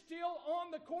they're still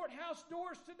on the courthouse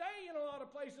doors today in a lot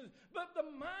of places. But the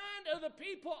mind of the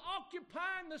people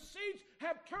occupying the seats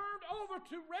have turned over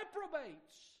to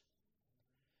reprobates,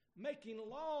 making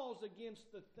laws against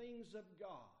the things of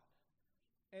God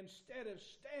instead of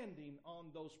standing on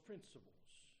those principles.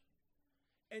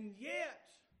 And yet,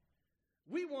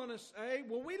 we want to say,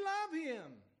 well, we love him.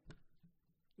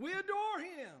 We adore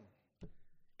him.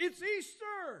 It's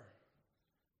Easter.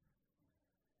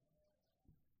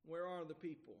 Where are the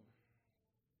people?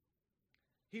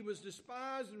 He was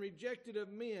despised and rejected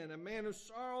of men, a man of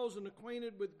sorrows and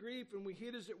acquainted with grief, and we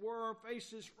hid, as it were, our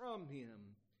faces from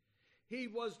him. He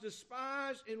was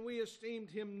despised, and we esteemed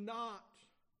him not.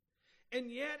 And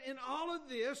yet, in all of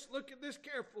this, look at this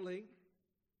carefully.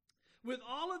 With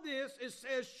all of this, it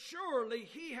says, surely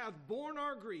he hath borne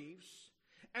our griefs,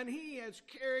 and he has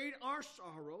carried our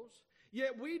sorrows.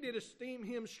 Yet we did esteem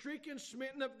him stricken,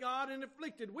 smitten of God, and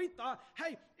afflicted. We thought,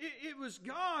 hey, it was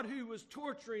God who was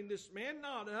torturing this man,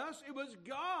 not us. It was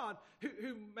God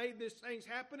who made these things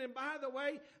happen. And by the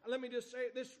way, let me just say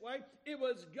it this way. It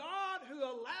was God who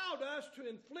allowed us to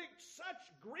inflict such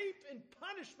grief and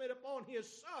punishment upon his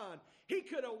son. He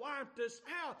could have wiped us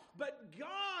out, but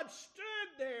God stood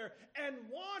there and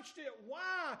watched it.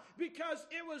 Why? Because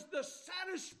it was the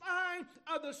satisfying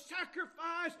of the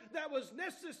sacrifice that was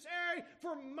necessary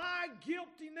for my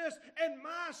guiltiness and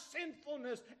my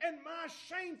sinfulness and my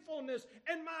shamefulness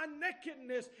and my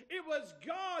nakedness. It was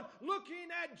God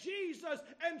looking at Jesus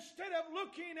instead of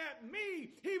looking at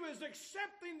me. He was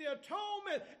accepting the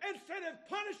atonement instead of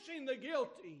punishing the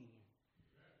guilty.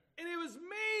 And it was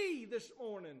me this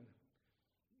morning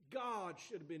God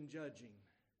should have been judging.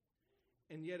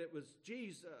 And yet it was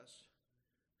Jesus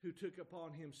who took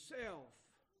upon himself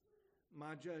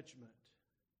my judgment.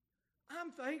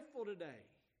 I'm thankful today.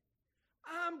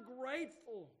 I'm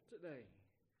grateful today.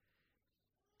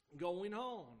 Going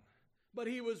on. But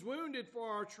he was wounded for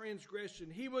our transgression.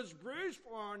 He was bruised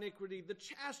for our iniquity. The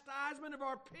chastisement of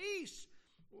our peace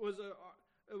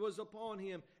was upon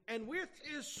him. And with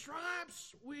his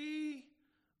stripes we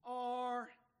are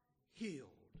healed.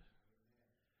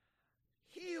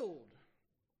 Healed.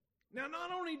 Now,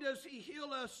 not only does he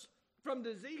heal us from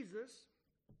diseases.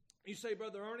 You say,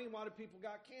 Brother Ernie, why do people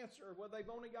got cancer? Well,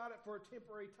 they've only got it for a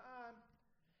temporary time.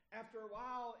 After a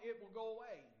while, it will go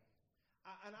away.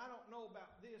 And I don't know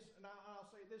about this, and I'll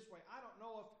say it this way. I don't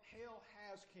know if hell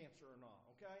has cancer or not,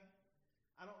 okay?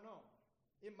 I don't know.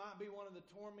 It might be one of the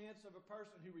torments of a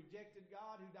person who rejected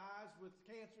God, who dies with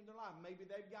cancer in their life. Maybe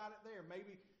they've got it there.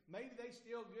 Maybe they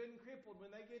still good and crippled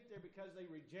when they get there because they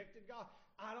rejected God.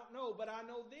 I don't know, but I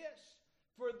know this.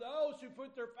 For those who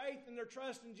put their faith and their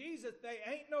trust in Jesus, they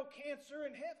ain't no cancer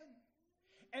in heaven.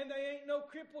 And they ain't no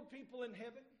crippled people in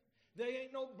heaven. They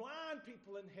ain't no blind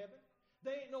people in heaven.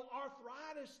 They ain't no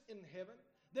arthritis in heaven.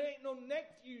 There ain't no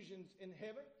neck fusions in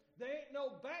heaven. There ain't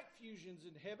no back fusions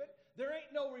in heaven. There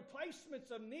ain't no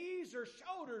replacements of knees or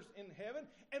shoulders in heaven.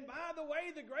 And by the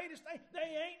way, the greatest thing,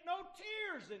 they ain't no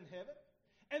tears in heaven.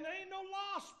 And there ain't no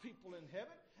lost people in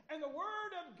heaven. And the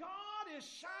Word of God is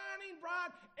shining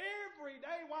bright every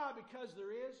day. Why? Because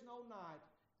there is no night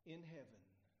in heaven.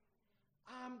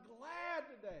 I'm glad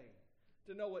today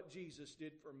to know what Jesus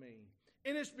did for me.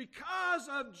 And it's because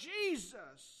of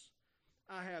Jesus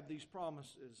I have these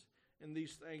promises and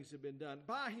these things have been done.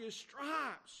 By His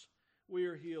stripes we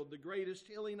are healed. The greatest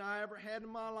healing I ever had in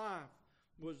my life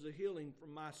was the healing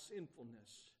from my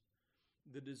sinfulness.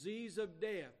 The disease of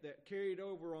death that carried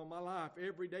over on my life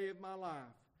every day of my life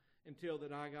until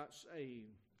that I got saved.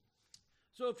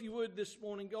 So if you would this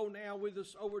morning, go now with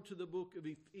us over to the book of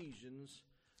Ephesians,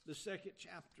 the 2nd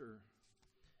chapter.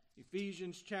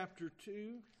 Ephesians chapter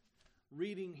 2,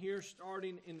 reading here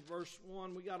starting in verse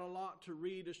 1. We got a lot to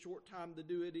read, a short time to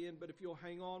do it in, but if you'll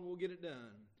hang on, we'll get it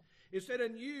done. It said,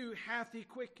 and you hath He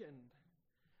quickened.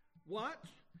 What?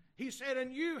 He said,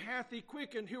 and you hath He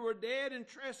quickened who were dead in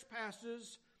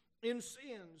trespasses, in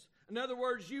sins. In other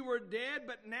words, you were dead,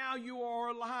 but now you are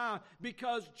alive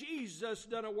because Jesus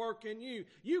done a work in you.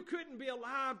 You couldn't be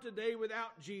alive today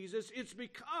without Jesus. It's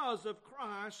because of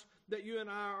Christ that you and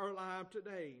I are alive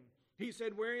today. He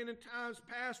said, wherein in times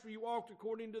past you walked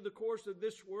according to the course of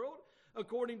this world,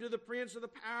 according to the prince of the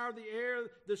power of the air,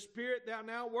 the spirit that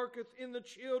now worketh in the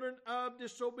children of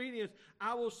disobedience.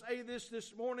 I will say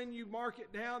this morning, you mark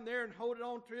it down there and hold it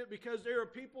on to it, because there are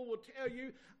people who will tell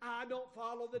you, I don't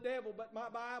follow the devil, but my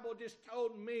Bible just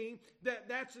told me that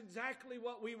that's exactly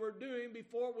what we were doing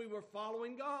before we were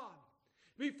following God.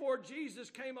 Before Jesus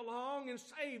came along and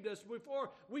saved us, before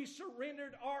we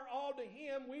surrendered our all to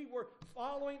Him, we were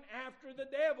following after the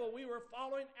devil. We were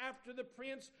following after the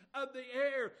prince of the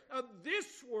air of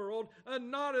this world,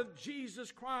 not of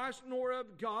Jesus Christ, nor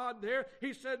of God there.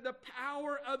 He said, the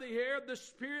power of the air, the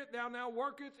spirit thou now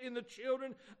worketh in the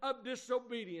children of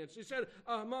disobedience. He said,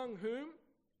 among whom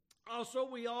also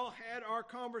we all had our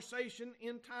conversation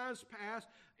in times past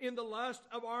in the lust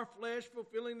of our flesh,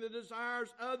 fulfilling the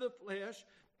desires of the flesh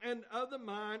and of the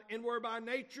mind, and were by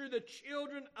nature the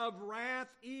children of wrath,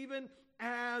 even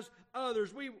as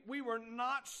others. We were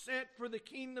not set for the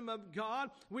kingdom of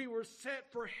God. We were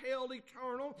set for hell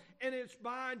eternal, and it's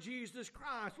by Jesus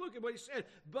Christ. Look at what he said.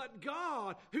 But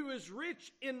God, who is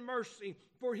rich in mercy,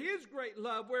 for His great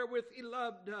love wherewith He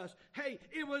loved us. Hey,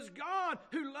 it was God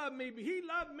who loved me. He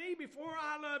loved me before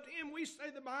I loved Him. We say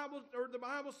the Bible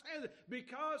says it,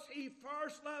 because He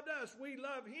first loved us. We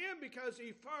love Him because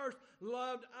He first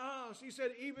loved us. He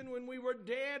said, even when we were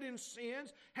dead in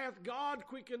sins, hath God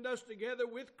quickened us together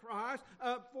with Christ.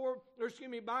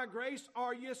 By grace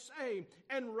are ye saved,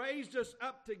 and raised us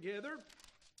up together,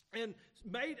 and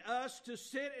made us to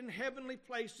sit in heavenly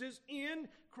places in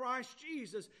Christ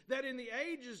Jesus, that in the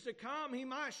ages to come He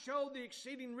might show the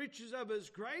exceeding riches of His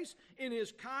grace in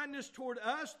His kindness toward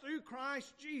us through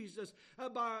Christ Jesus.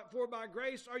 For by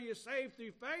grace are you saved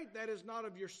through faith, that is not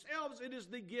of yourselves, it is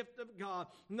the gift of God,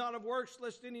 not of works,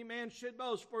 lest any man should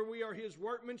boast. For we are His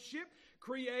workmanship,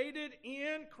 created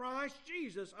in Christ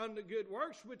Jesus unto good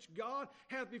works, which God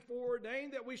hath before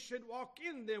ordained that we should walk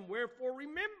in them. Wherefore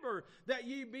remember that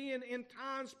ye being in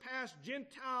times past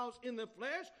Gentiles in the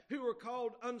flesh, who were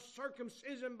called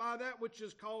uncircumcision by that which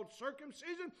is called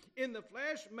circumcision in the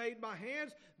flesh, made by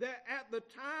hands, that at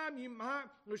that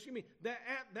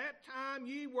time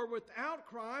ye were without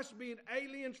Christ, being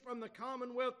aliens from the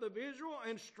commonwealth of Israel,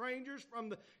 and strangers from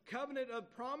the covenant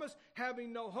of promise,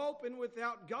 having no hope and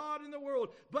without God in the world.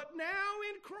 But now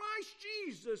in Christ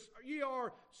Jesus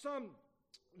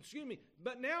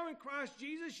but now in Christ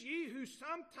Jesus, ye who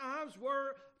sometimes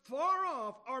were far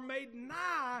off are made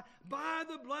nigh by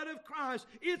the blood of Christ.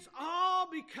 It's all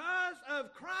because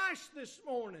of Christ this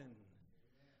morning.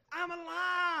 I'm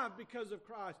alive because of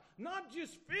Christ. Not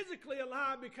just physically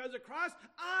alive because of Christ.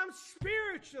 I'm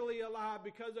spiritually alive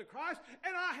because of Christ.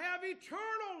 And I have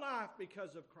eternal life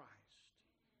because of Christ.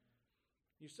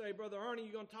 You say, Brother Ernie,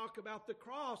 you're going to talk about the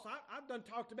cross. I've done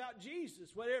talked about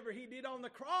Jesus. Whatever He did on the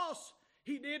cross,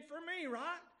 He did for me,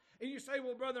 right? And you say,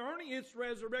 well, Brother Ernie, it's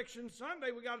Resurrection Sunday.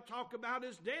 We got to talk about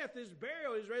His death, His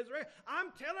burial, His resurrection.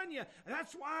 I'm telling you,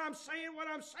 that's why I'm saying what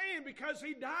I'm saying, because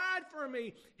He died for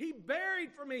me. He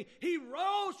buried for me. He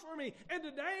rose for me. And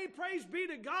today, praise be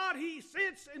to God, He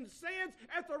sits and stands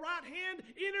at the right hand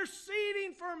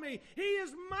interceding for me. He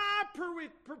is my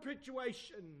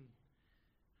perpetuation.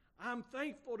 I'm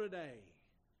thankful today.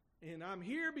 And I'm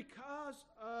here because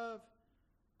of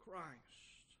Christ.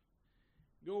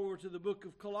 Go over to the book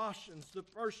of Colossians, the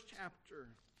first chapter.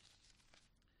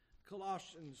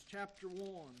 Colossians chapter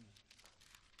 1.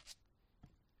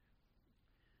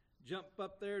 Jump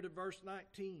up there to verse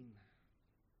 19.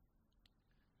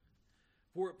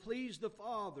 For it pleased the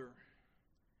Father.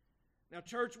 Now,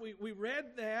 church, we read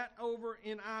that over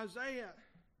in Isaiah.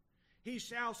 He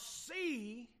shall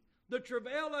see the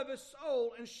travail of his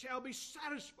soul and shall be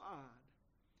satisfied.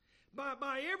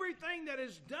 By everything that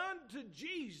is done to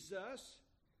Jesus,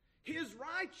 His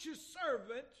righteous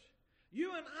servant,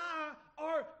 you and I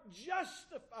are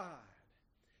justified.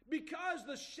 Because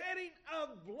the shedding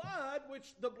of blood,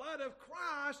 which the blood of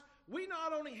Christ, we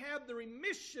not only have the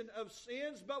remission of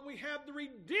sins, but we have the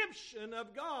redemption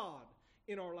of God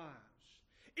in our lives.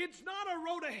 It's not a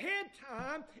road ahead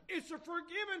time, it's a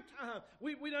forgiven time.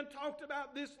 We done talked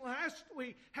about this last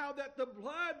week, how that the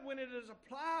blood, when it is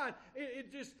applied,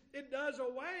 it does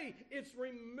away. It's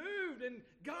removed, and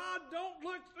God don't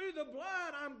look through the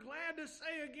blood. I'm glad to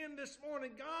say again this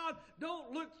morning, God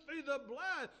don't look through the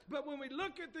blood. But when we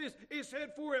look at this, it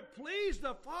said, for it pleased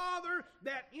the Father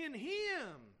that in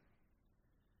Him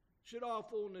should all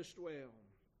fullness dwell.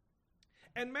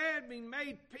 And man be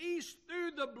made peace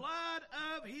through the blood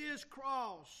of His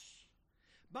cross.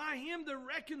 By Him to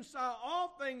reconcile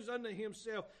all things unto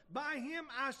Himself. By Him,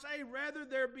 I say, rather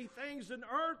there be things in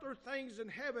earth or things in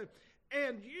heaven.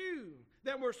 And you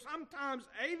that were sometimes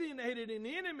alienated and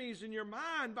enemies in your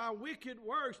mind by wicked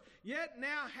works, yet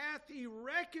now hath He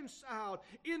reconciled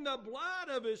in the blood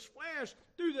of His flesh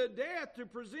through the death to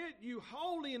present you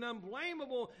holy and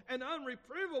unblameable and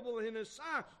unreprovable in His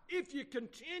sight, if you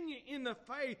continue in the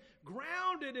faith,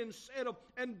 grounded and settled,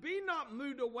 and be not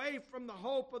moved away from the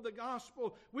hope of the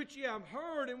gospel which ye have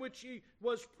heard, and which ye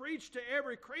was preached to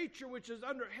every creature which is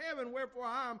under heaven. Wherefore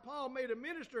I am Paul, made a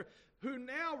minister, who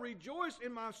now rejoice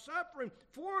in my suffering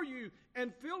for you,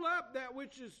 and fill up that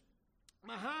which is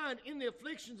behind in the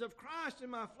afflictions of Christ in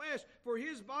my flesh, for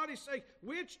His body's sake,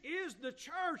 which is the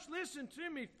church. Listen to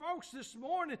me, folks, this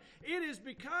morning. It is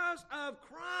because of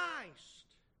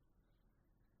Christ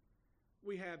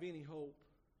we have any hope,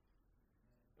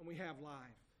 and we have life,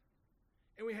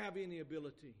 and we have any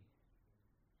ability.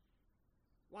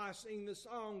 Why sing the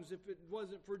songs if it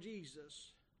wasn't for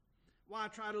Jesus? Why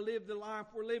try to live the life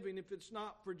we're living if it's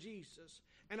not for Jesus?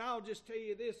 And I'll just tell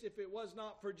you this, if it was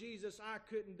not for Jesus, I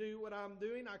couldn't do what I'm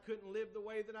doing. I couldn't live the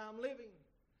way that I'm living.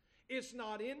 It's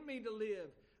not in me to live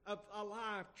a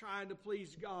life trying to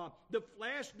please God. The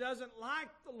flesh doesn't like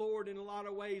the Lord in a lot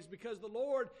of ways, because the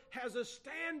Lord has a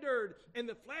standard, and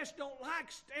the flesh don't like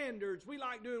standards. We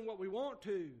like doing what we want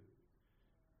to.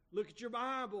 Look at your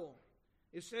Bible.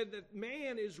 It said that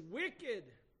man is wicked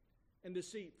and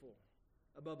deceitful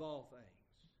above all things.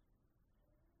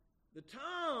 The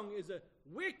tongue is a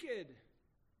wicked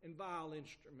and vile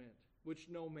instrument which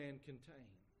no man can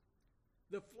tame.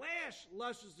 The flesh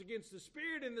lusts against the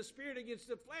Spirit, and the Spirit against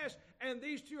the flesh, and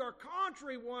these two are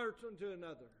contrary one to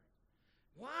another.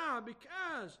 Why?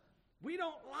 Because we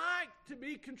don't like to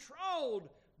be controlled.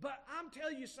 But I'm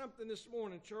telling you something this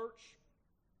morning, church.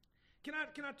 Can I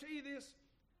tell you this?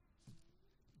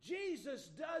 Jesus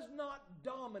does not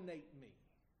dominate me.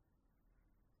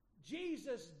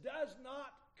 Jesus does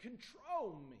not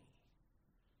control me.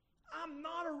 I'm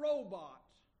not a robot.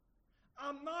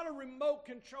 I'm not a remote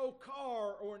control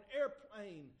car or an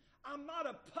airplane. I'm not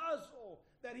a puzzle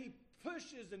that He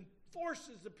pushes and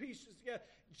forces the pieces together.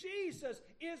 Jesus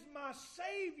is my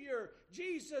Savior.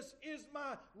 Jesus is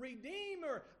my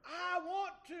Redeemer. I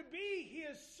want to be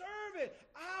His servant.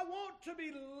 I want to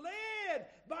be led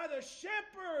by the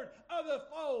shepherd of the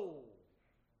fold.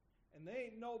 And there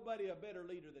ain't nobody a better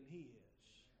leader than He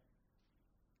is.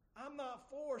 I'm not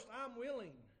forced, I'm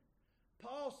willing.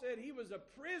 Paul said he was a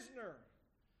prisoner.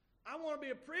 I want to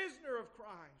be a prisoner of Christ.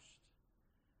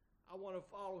 I want to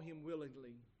follow Him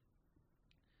willingly.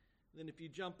 Then if you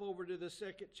jump over to the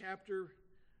second chapter,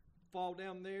 fall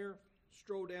down there,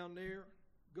 stroll down there,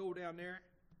 go down there,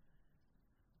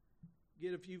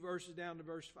 get a few verses down to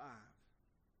verse 5.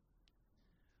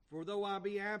 For though I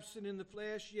be absent in the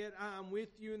flesh, yet I am with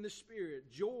you in the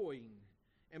Spirit, joying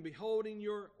and beholding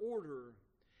your order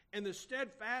and the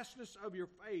steadfastness of your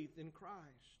faith in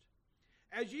Christ,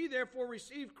 As ye therefore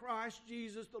received Christ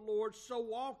Jesus the Lord, so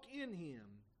walk in him,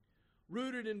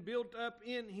 rooted and built up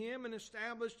in him and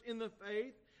established in the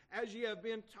faith, as ye have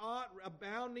been taught,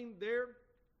 abounding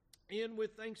therein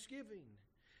with thanksgiving.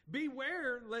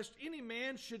 Beware lest any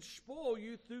man should spoil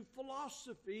you through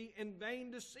philosophy and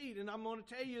vain deceit. And I'm going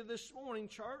to tell you this morning,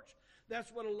 church,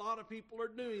 that's what a lot of people are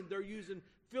doing. They're using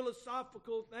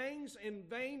philosophical things and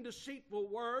vain, deceitful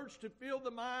words to fill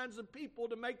the minds of people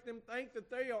to make them think that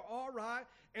they are all right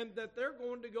and that they're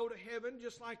going to go to heaven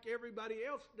just like everybody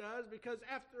else does, because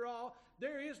after all,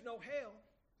 there is no hell.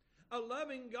 A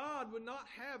loving God would not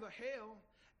have a hell.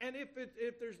 And if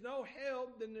there's no hell,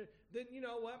 then you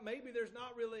know what, maybe there's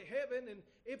not really heaven. And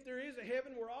if there is a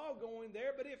heaven, we're all going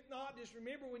there. But if not, just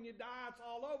remember, when you die, it's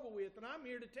all over with. And I'm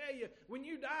here to tell you, when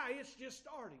you die, it's just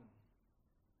starting.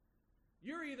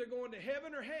 You're either going to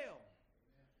heaven or hell.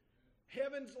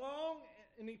 Heaven's long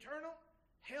and eternal.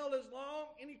 Hell is long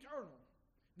and eternal.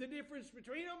 The difference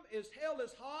between them is hell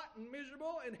is hot and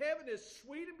miserable, and heaven is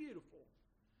sweet and beautiful.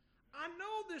 I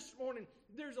know this morning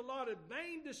there's a lot of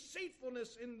vain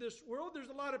deceitfulness in this world. There's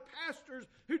a lot of pastors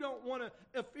who don't want to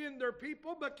offend their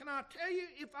people. But can I tell you,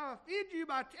 if I offend you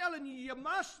by telling you you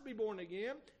must be born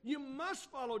again, you must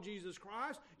follow Jesus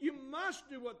Christ, you must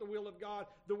do what the will of God,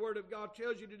 the Word of God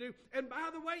tells you to do. And by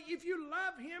the way, if you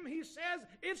love Him, He says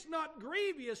it's not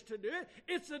grievous to do it.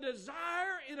 It's a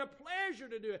desire and a pleasure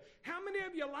to do it. How many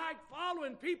of you like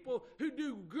following people who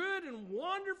do good and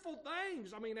wonderful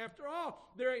things? I mean, after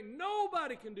all, there ain't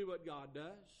nobody can do what God does.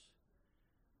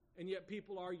 And yet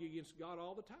people argue against God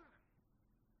all the time.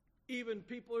 Even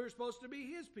people who are supposed to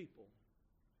be His people.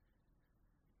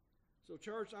 So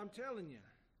church, I'm telling you,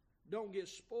 don't get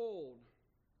spoiled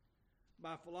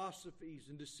by philosophies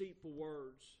and deceitful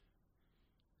words.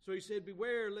 So he said,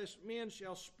 beware lest men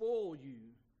shall spoil you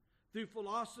through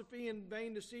philosophy and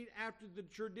vain deceit, after the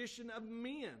tradition of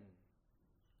men,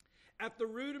 at the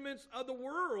rudiments of the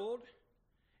world,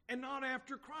 and not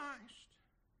after Christ.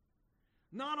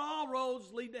 Not all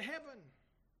roads lead to heaven.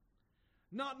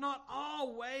 Not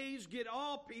all ways get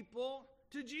all people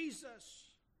to Jesus.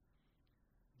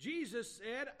 Jesus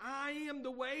said, I am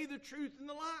the way, the truth, and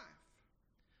the life.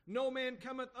 No man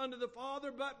cometh unto the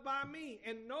Father but by me,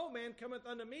 and no man cometh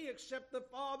unto me except the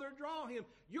Father draw him.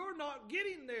 You're not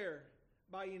getting there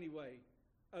by any way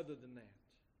other than that.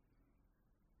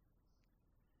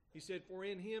 He said, for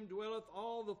in him dwelleth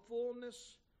all the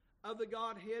fullness of the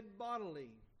Godhead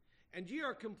bodily, and ye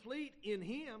are complete in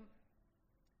him.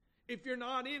 If you're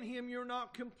not in him, you're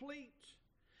not complete.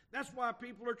 That's why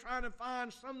people are trying to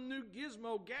find some new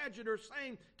gizmo, gadget, or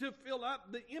saying to fill up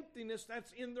the emptiness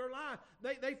that's in their life.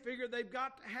 They figure they've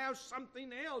got to have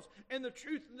something else. And the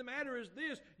truth of the matter is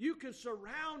this: you can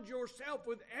surround yourself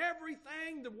with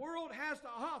everything the world has to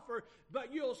offer,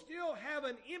 but you'll still have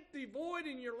an empty void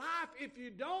in your life if you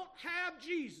don't have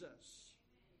Jesus.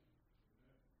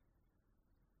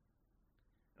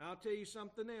 And I'll tell you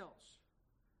something else.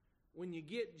 When you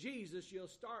get Jesus, you'll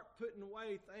start putting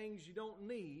away things you don't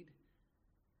need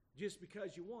just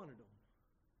because you wanted them.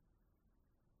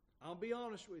 I'll be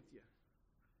honest with you.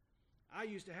 I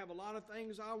used to have a lot of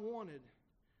things I wanted.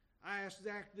 I asked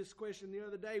Zach this question the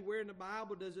other day: where in the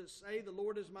Bible does it say, the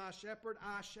Lord is my shepherd,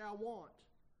 I shall want?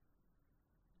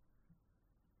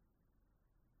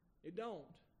 It don't.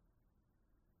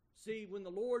 See, when the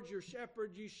Lord's your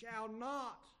shepherd, you shall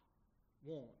not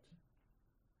want.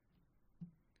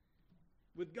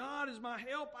 With God as my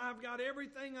help, I've got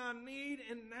everything I need,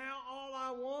 and now all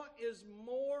I want is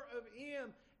more of Him.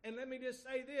 And let me just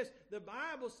say this: the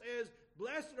Bible says,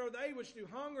 blessed are they which do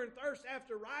hunger and thirst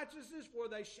after righteousness, for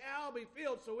they shall be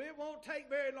filled. So it won't take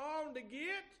very long to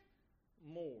get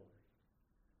more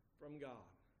from God.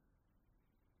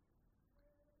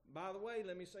 By the way,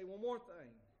 let me say one more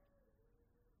thing.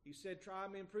 He said, try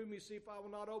me and prove me, see if I will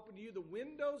not open to you the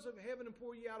windows of heaven and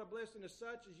pour ye out a blessing as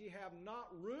such as ye have not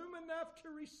room enough to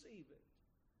receive it.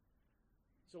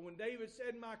 So when David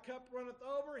said, my cup runneth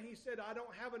over, he said, I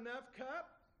don't have enough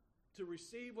cup to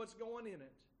receive what's going in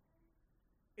it.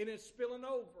 And it's spilling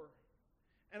over.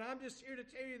 And I'm just here to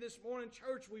tell you this morning,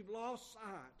 church, we've lost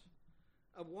sight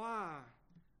of why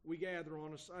we gather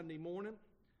on a Sunday morning,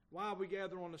 why we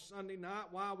gather on a Sunday night,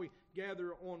 why we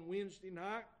gather on Wednesday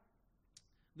night.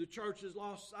 The church has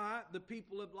lost sight. The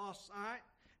people have lost sight.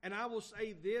 And I will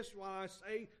say this while I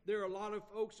say there are a lot of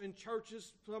folks in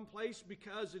churches someplace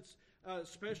because it's a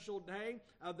special day.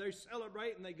 They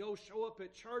celebrate and they go show up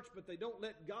at church, but they don't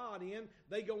let God in.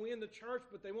 They go in the church,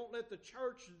 but they won't let the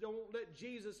church, don't let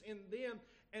Jesus in them.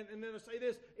 And then I say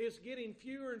this, it's getting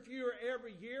fewer and fewer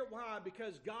every year. Why?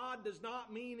 Because God does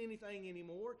not mean anything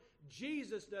anymore.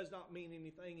 Jesus does not mean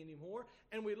anything anymore.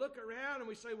 And we look around and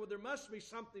we say, well, there must be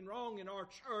something wrong in our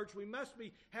church. We must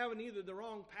be having either the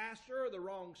wrong pastor or the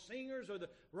wrong singers or the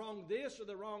wrong this or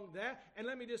the wrong that. And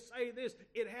let me just say this,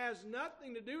 it has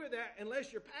nothing to do with that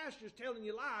unless your pastor's telling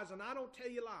you lies, and I don't tell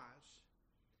you lies.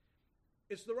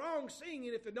 It's the wrong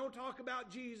singing if it don't talk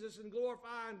about Jesus and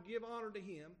glorify and give honor to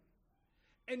Him.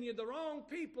 And you're the wrong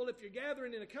people if you're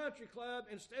gathering in a country club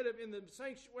instead of in the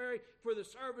sanctuary for the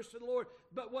service to the Lord.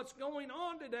 But what's going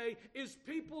on today is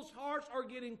people's hearts are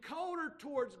getting colder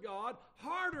towards God,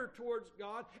 harder towards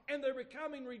God, and they're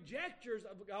becoming rejectors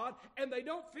of God, and they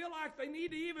don't feel like they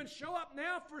need to even show up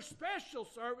now for special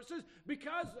services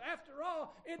because, after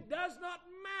all, it does not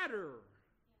matter.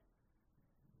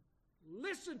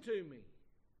 Listen to me.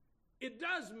 It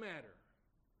does matter.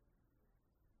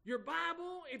 Your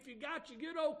Bible, if you got your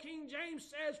good old King James,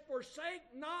 says, forsake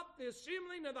not the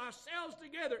assembling of thyselves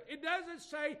together. It doesn't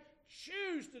say,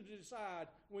 choose to decide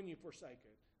when you forsake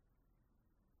it.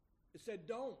 It said,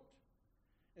 don't.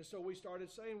 And so we started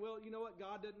saying, well, you know what?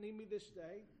 God doesn't need me this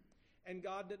day, and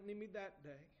God doesn't need me that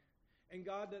day, and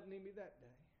God doesn't need me that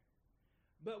day.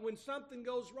 But when something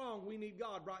goes wrong, we need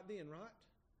God right then, right?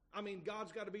 I mean,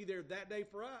 God's got to be there that day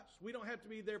for us. We don't have to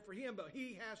be there for Him, but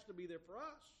He has to be there for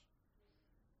us.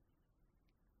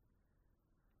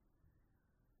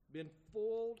 Been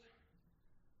fooled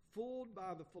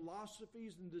by the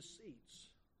philosophies and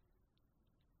deceits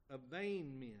of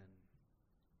vain men.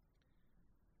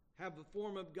 Have the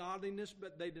form of godliness,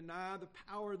 but they deny the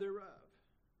power thereof.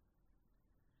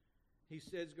 He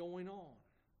says, going on,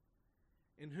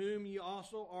 in whom ye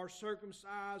also are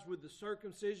circumcised with the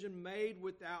circumcision made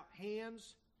without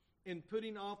hands, in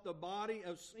putting off the body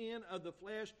of sin of the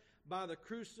flesh by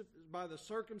the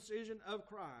circumcision of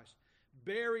Christ,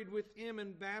 buried with Him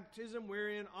in baptism,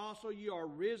 wherein also ye are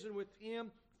risen with Him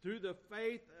through the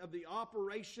faith of the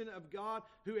operation of God,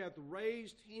 who hath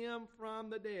raised Him from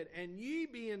the dead. And ye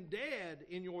being dead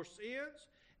in your sins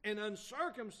and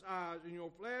uncircumcised in your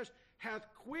flesh, hath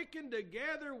quickened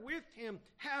together with Him,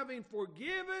 having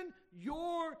forgiven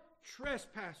your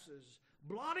trespasses,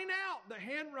 blotting out the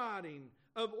handwriting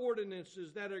of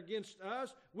ordinances that are against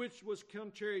us, which was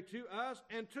contrary to us,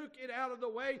 and took it out of the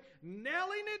way,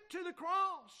 nailing it to the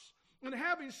cross. And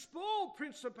having spoiled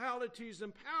principalities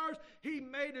and powers, He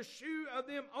made a shew of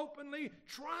them openly,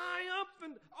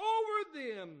 triumphant over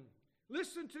them.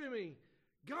 Listen to me.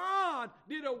 God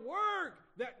did a work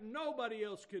that nobody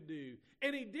else could do.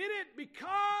 And He did it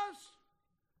because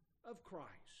of Christ.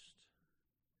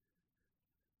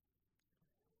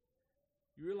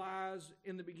 You realize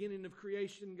in the beginning of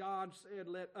creation, God said,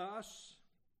 let us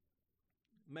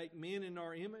make men in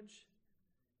our image.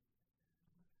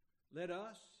 Let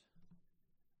us.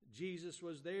 Jesus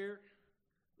was there.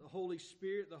 The Holy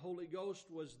Spirit, the Holy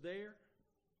Ghost was there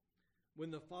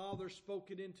when the Father spoke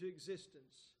it into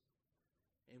existence.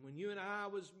 And when you and I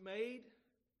was made,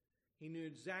 He knew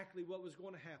exactly what was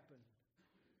going to happen.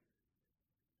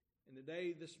 And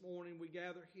today, this morning, we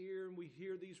gather here and we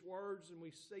hear these words and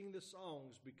we sing the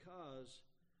songs because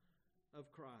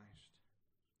of Christ.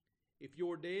 If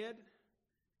you're dead,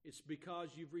 it's because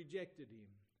you've rejected Him.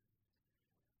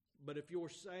 But if you're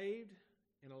saved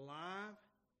and alive,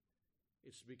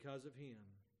 it's because of Him,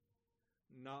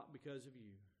 not because of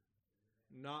you,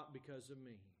 not because of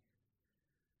me.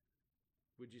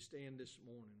 Would you stand this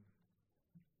morning?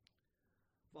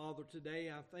 Father,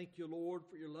 today I thank You, Lord,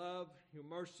 for Your love, Your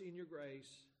mercy, and Your grace.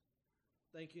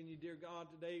 Thanking You, dear God,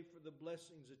 today for the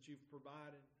blessings that You've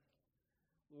provided.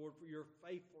 Lord, for Your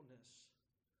faithfulness.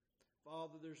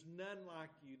 Father, there's none like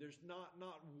You. There's not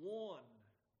one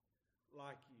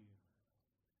like You.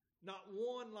 Not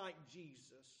one like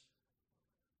Jesus.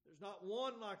 There's not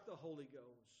one like the Holy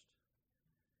Ghost.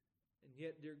 And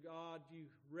yet, dear God,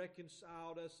 You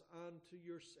reconciled us unto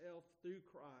Yourself through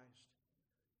Christ.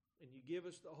 And You give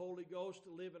us the Holy Ghost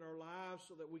to live in our lives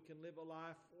so that we can live a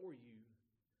life for You,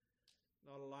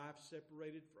 not a life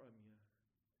separated from You.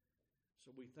 So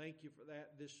we thank You for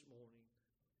that this morning.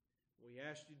 We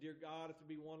ask You, dear God, if there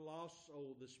be one lost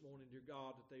soul this morning, dear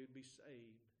God, that they would be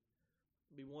saved.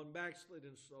 Be one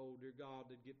backslidden soul, dear God,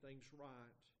 to get things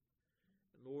right.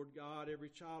 And Lord God, every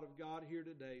child of God here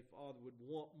today, Father, would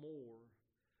want more.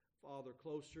 Father,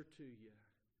 closer to You.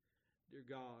 Dear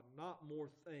God, not more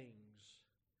things,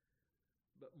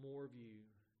 but more of You.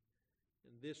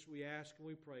 And this we ask and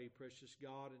we pray, precious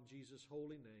God, in Jesus'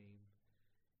 holy name.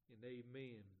 And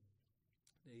amen.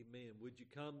 Amen. Would you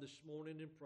come this morning and pray?